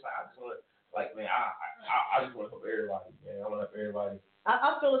what I mean? Just like, I just want to, like, man, I just want to help everybody, man. I want to help everybody.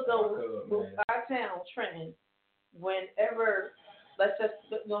 I feel as though with our town, Trenton, whenever, let's just,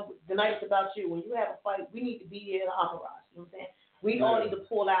 the night's about you, when you have a fight, we need to be here in Entourage. You know what I'm saying? We all need to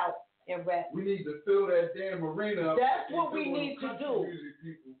pull out and rap. We need to fill that damn arena up. That's what we need to do.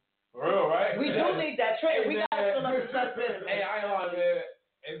 For real, right? We do need that training. We got to fill up the stuff in. Hey, I ain't lying, man.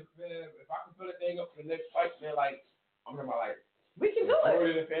 If I can fill that thing up for the next fight, man, like, I'm talking about, like, we can do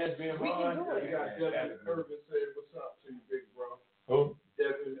it. The fans being we can do it. We got Devin Irvin say what's up to you, big bro. Who?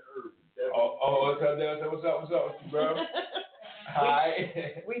 Devin Irvin. What's up, Devin? What's up with you, bro?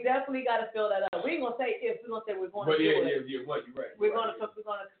 Hi. We definitely got to fill that up. We ain't gonna say if, we're gonna say we're going to do it. Yeah, you're right. We're gonna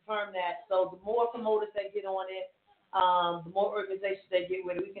confirm that. So the more promoters that get on it, the more organizations that get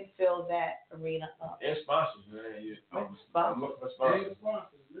with it, we can fill that arena up. And sponsors, man. I'm looking for sponsors.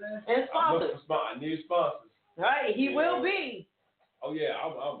 And sponsors. I need sponsors. Right, he will be. Oh yeah,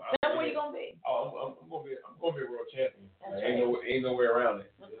 That's where you gonna be. Oh, I'm gonna be a world champion. That's like, right. Ain't no way around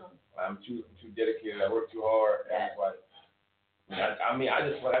it. Mm-hmm. I'm too dedicated. I work too hard. Yes. And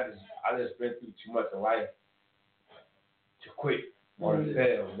it's like, I just been through too much in life to quit or to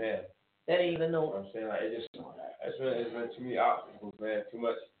fail, man. That ain't even know. You know what I'm saying? Like, it's been too many obstacles, man. Too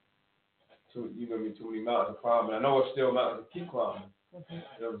many mountains to climb. And I know it's still mountains to keep climbing. Mm-hmm. You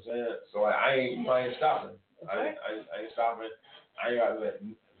know what I'm saying? So like, I ain't stopping. I ain't stopping. I ain't got to let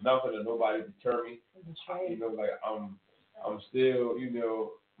nothing or nobody deter me. That's right. Like I'm still,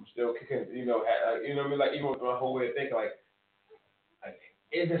 I'm still kicking. You know what I mean? Like even with my whole way of thinking, like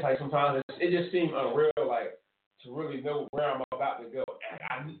it's just like sometimes it just seems unreal, like to really know where I'm about to go. And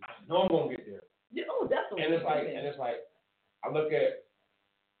I know I'm gonna get there. Yeah, definitely. And it's like I look at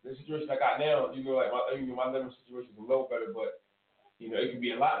the situation I got now. Like my living situation is a little better, but it could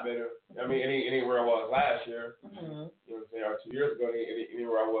be a lot better. I mean, it ain't where I was last year. Mm-hmm. You know what I'm saying? Or 2 years ago, it ain't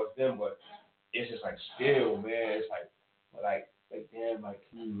where I was then. But it's just like still, man. It's like damn, like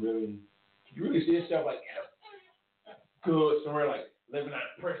can you really see yourself like good somewhere, like living out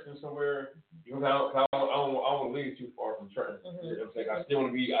in Preston somewhere? I don't want to leave too far from Trenton. Mm-hmm. You know what I'm saying? I still want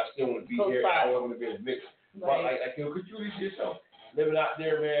to be here. I don't want to be in the mix. Right. But like could you really see yourself living out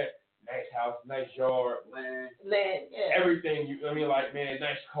there, man? Nice house, nice yard, land, yeah. Everything. You know what I mean? Like, man,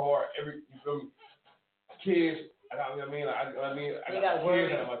 nice car, you feel me? Kids. I got my kids, I got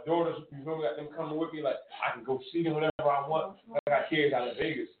my daughters. You feel me? Got them coming with me. Like, I can go see them whenever I want. I got kids out in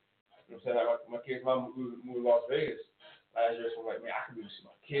Vegas. You know what I'm saying? Like my kids, mom moved to Las Vegas last year. So I'm like, man, I can go see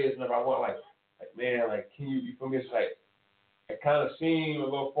my kids whenever I want. Like, man, like, can you feel me? It's like it kind of seemed a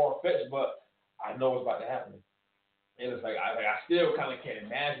little far-fetched, but I know it's about to happen. And it's like I still kind of can't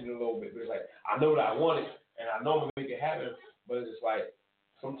imagine it a little bit, but it's like I know that I want it, and I know I'm gonna make it happen. But it's just like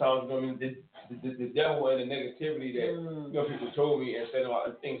sometimes, you know what I mean, the devil and the negativity that you know people told me, instead of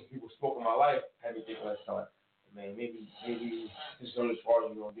things people spoke in my life, had me thinking like, man, maybe this is only as far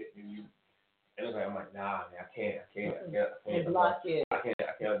as you're gonna get. Maybe. And it's like I'm like, nah, man, I can't. Block it. I can't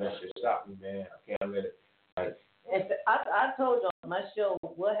let that shit stop me, man. I can't let it. Like, and I told y'all my show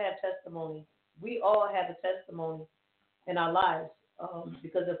will have testimony. We all have a testimony in our lives,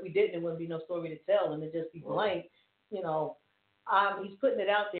 because if we didn't, there wouldn't be no story to tell, and it'd just be blank. You know, he's putting it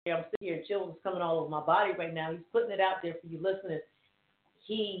out there. I'm sitting here, chills coming all over my body right now. He's putting it out there for you listeners.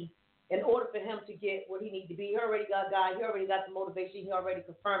 In order for him to get where he needs to be, he already got God. He already got the motivation. He already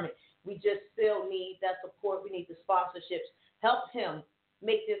confirmed it. We just still need that support. We need the sponsorships. Help him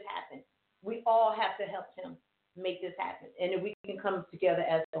make this happen. We all have to help him make this happen. And if we can come together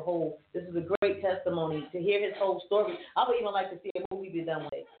as a whole, this is a great testimony to hear his whole story. I would even like to see a movie be done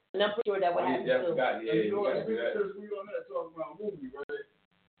with it. And I'm pretty sure that would happen too. Since we on that talking about a movie, right?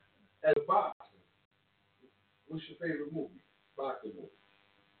 As a boxer, what's your favorite movie? Boxing movie.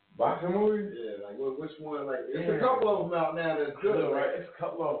 Boxing movie? Yeah, like which one? Like there's a couple of them out now that's good, right? It's a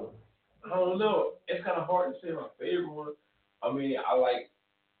couple of them. I don't know. It's kind of hard to say my favorite one. I mean, I like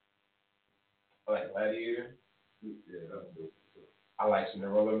Gladiator. Yeah, that's good. I like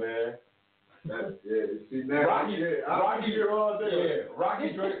Cinderella Man. See now, Rocky here all day. Yeah,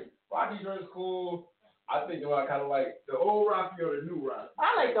 Rocky Drake's cool. I think I kind of like the old Rocky or the new Rocky.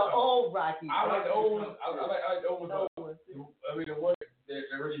 I like the old Rocky. I like the old ones. I like the old ones. I mean, the one that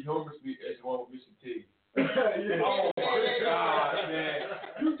really humors me is the one with Mr. T. Yeah. Oh my God, man!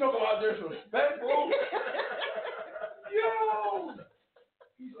 You talk about disrespectful. Yo.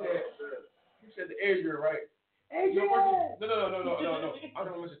 He said to Adrian, right? Adrian. No. I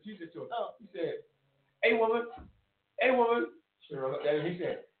don't know what Mr. T said to him. He said, "Hey woman." And he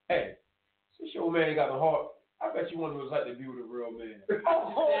said, "Hey, since your man ain't got no heart, I bet you wonder what it's like to be with a real man."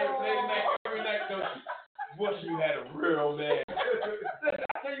 Every night, don't you? Wish you had a real man. Listen,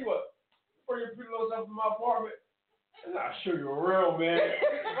 I tell you what, before you put those up in my apartment, and I'll show you a real man.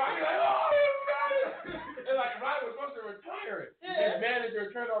 Rocky like, oh, man. And like Rocky was supposed to retire. His manager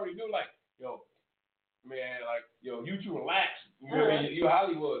turned already knew, like, yo, man, like, yo, you two relax. You know what I mean? You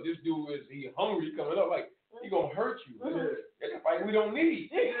Hollywood. This dude he hungry coming up. Like, he gonna hurt you. That's a fight we don't need.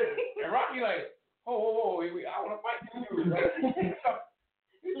 And Rocky like, whoa, wait, I want to fight you.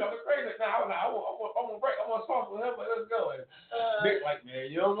 He's talking crazy. Now I want to break. I want to talk with him. But let's go. And Nick like, man,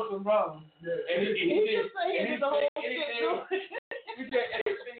 you don't want no problem. And he just saying the whole shit. He said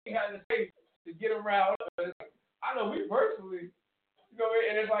anything he had to say to get him riled up. I know me personally. You know what I mean?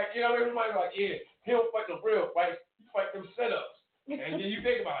 And it's like, you know, everybody's like, yeah, he don't fight the real fight. He fight them setups. And then you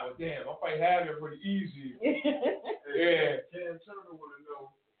think about it, well, damn, I fight Javier pretty easy. Yeah. Cam Turner want to know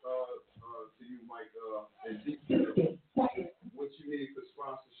to you, Mike, what you need for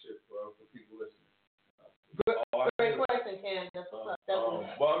sponsorship for people listening. Great question, Cam. That's what's up.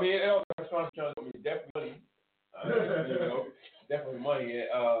 Well, I mean, it all sponsorship. I mean, definitely money. Definitely money.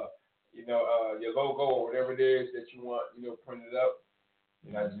 Your logo or whatever it is that you want, printed up.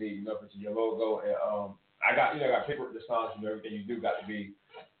 You know, I just need, your logo and I got paper with the signs, everything you do got to be,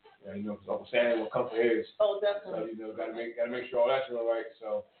 because Uncle Sam will come for his. Oh, definitely. So, gotta make sure all that's all right.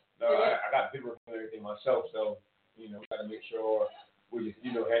 So, I got paper and everything myself. So, gotta make sure we just,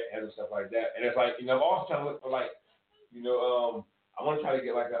 handle stuff like that. And it's like, I'm also trying to look for like, I want to try to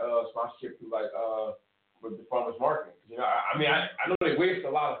get like a sponsorship through like, with the farmers market. I know they waste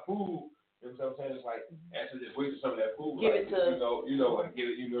a lot of food. You know what I'm saying? It's like, actually just waste some of that food. Give like, it to, like get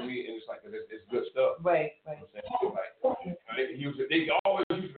it, you know what I mean? And it's like, it's good stuff. Right. You know what I'm saying? Like, they always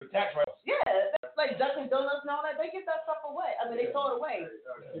use it for tax write-offs. Yeah, that's like Dunkin' Donuts and all that. They get that stuff away. I mean, they throw it away.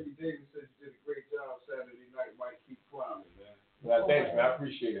 Kenny Davis said you did a great job Saturday night. Mike, keep climbing, man. Well, thanks, man. I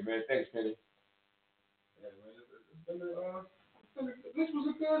appreciate it, man. Thanks, Kenny. Yeah, man. This was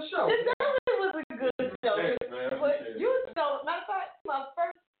a good show. It definitely was a good show. Thanks, man. Matter of fact, my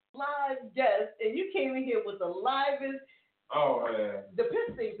first live guest, and you came in here with the livest. Oh, man. The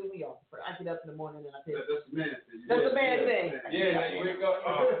piss things that we offer. I get up in the morning and I piss. That's the man thing. That's the man thing. Yeah, you wake up.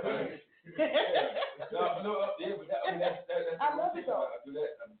 That's I love it though. I do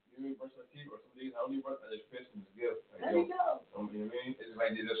that. You brush my teeth, or some days I don't even brush. I just piss and just give. There you go. You know what I mean? It's just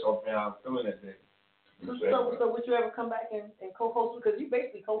like they just off how I'm feeling that day. So would you ever come back and co-host? Because you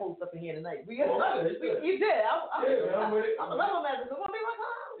basically co-host up in here tonight. You did. I'm with it. I'm a level master. You want to be my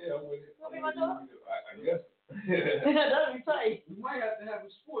time? Yeah, I'm with it. You want to be my dog? I guess. That'd be tight. We might have to have a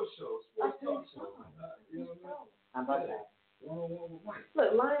sports show. Sports talk show. How about that? one with Mike.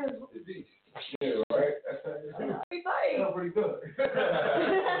 Look, Lioness. The beach. Yeah, right? That's Pretty tight. pretty good. I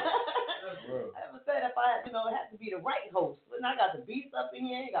ever said if I had, it had to be the right host. And I got the beats up in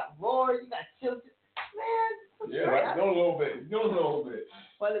here, you got roars, you got children. Man, yeah, right. Doing a little bit.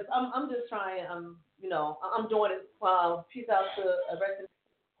 But I'm just trying. I'm doing it. Peace out to rest in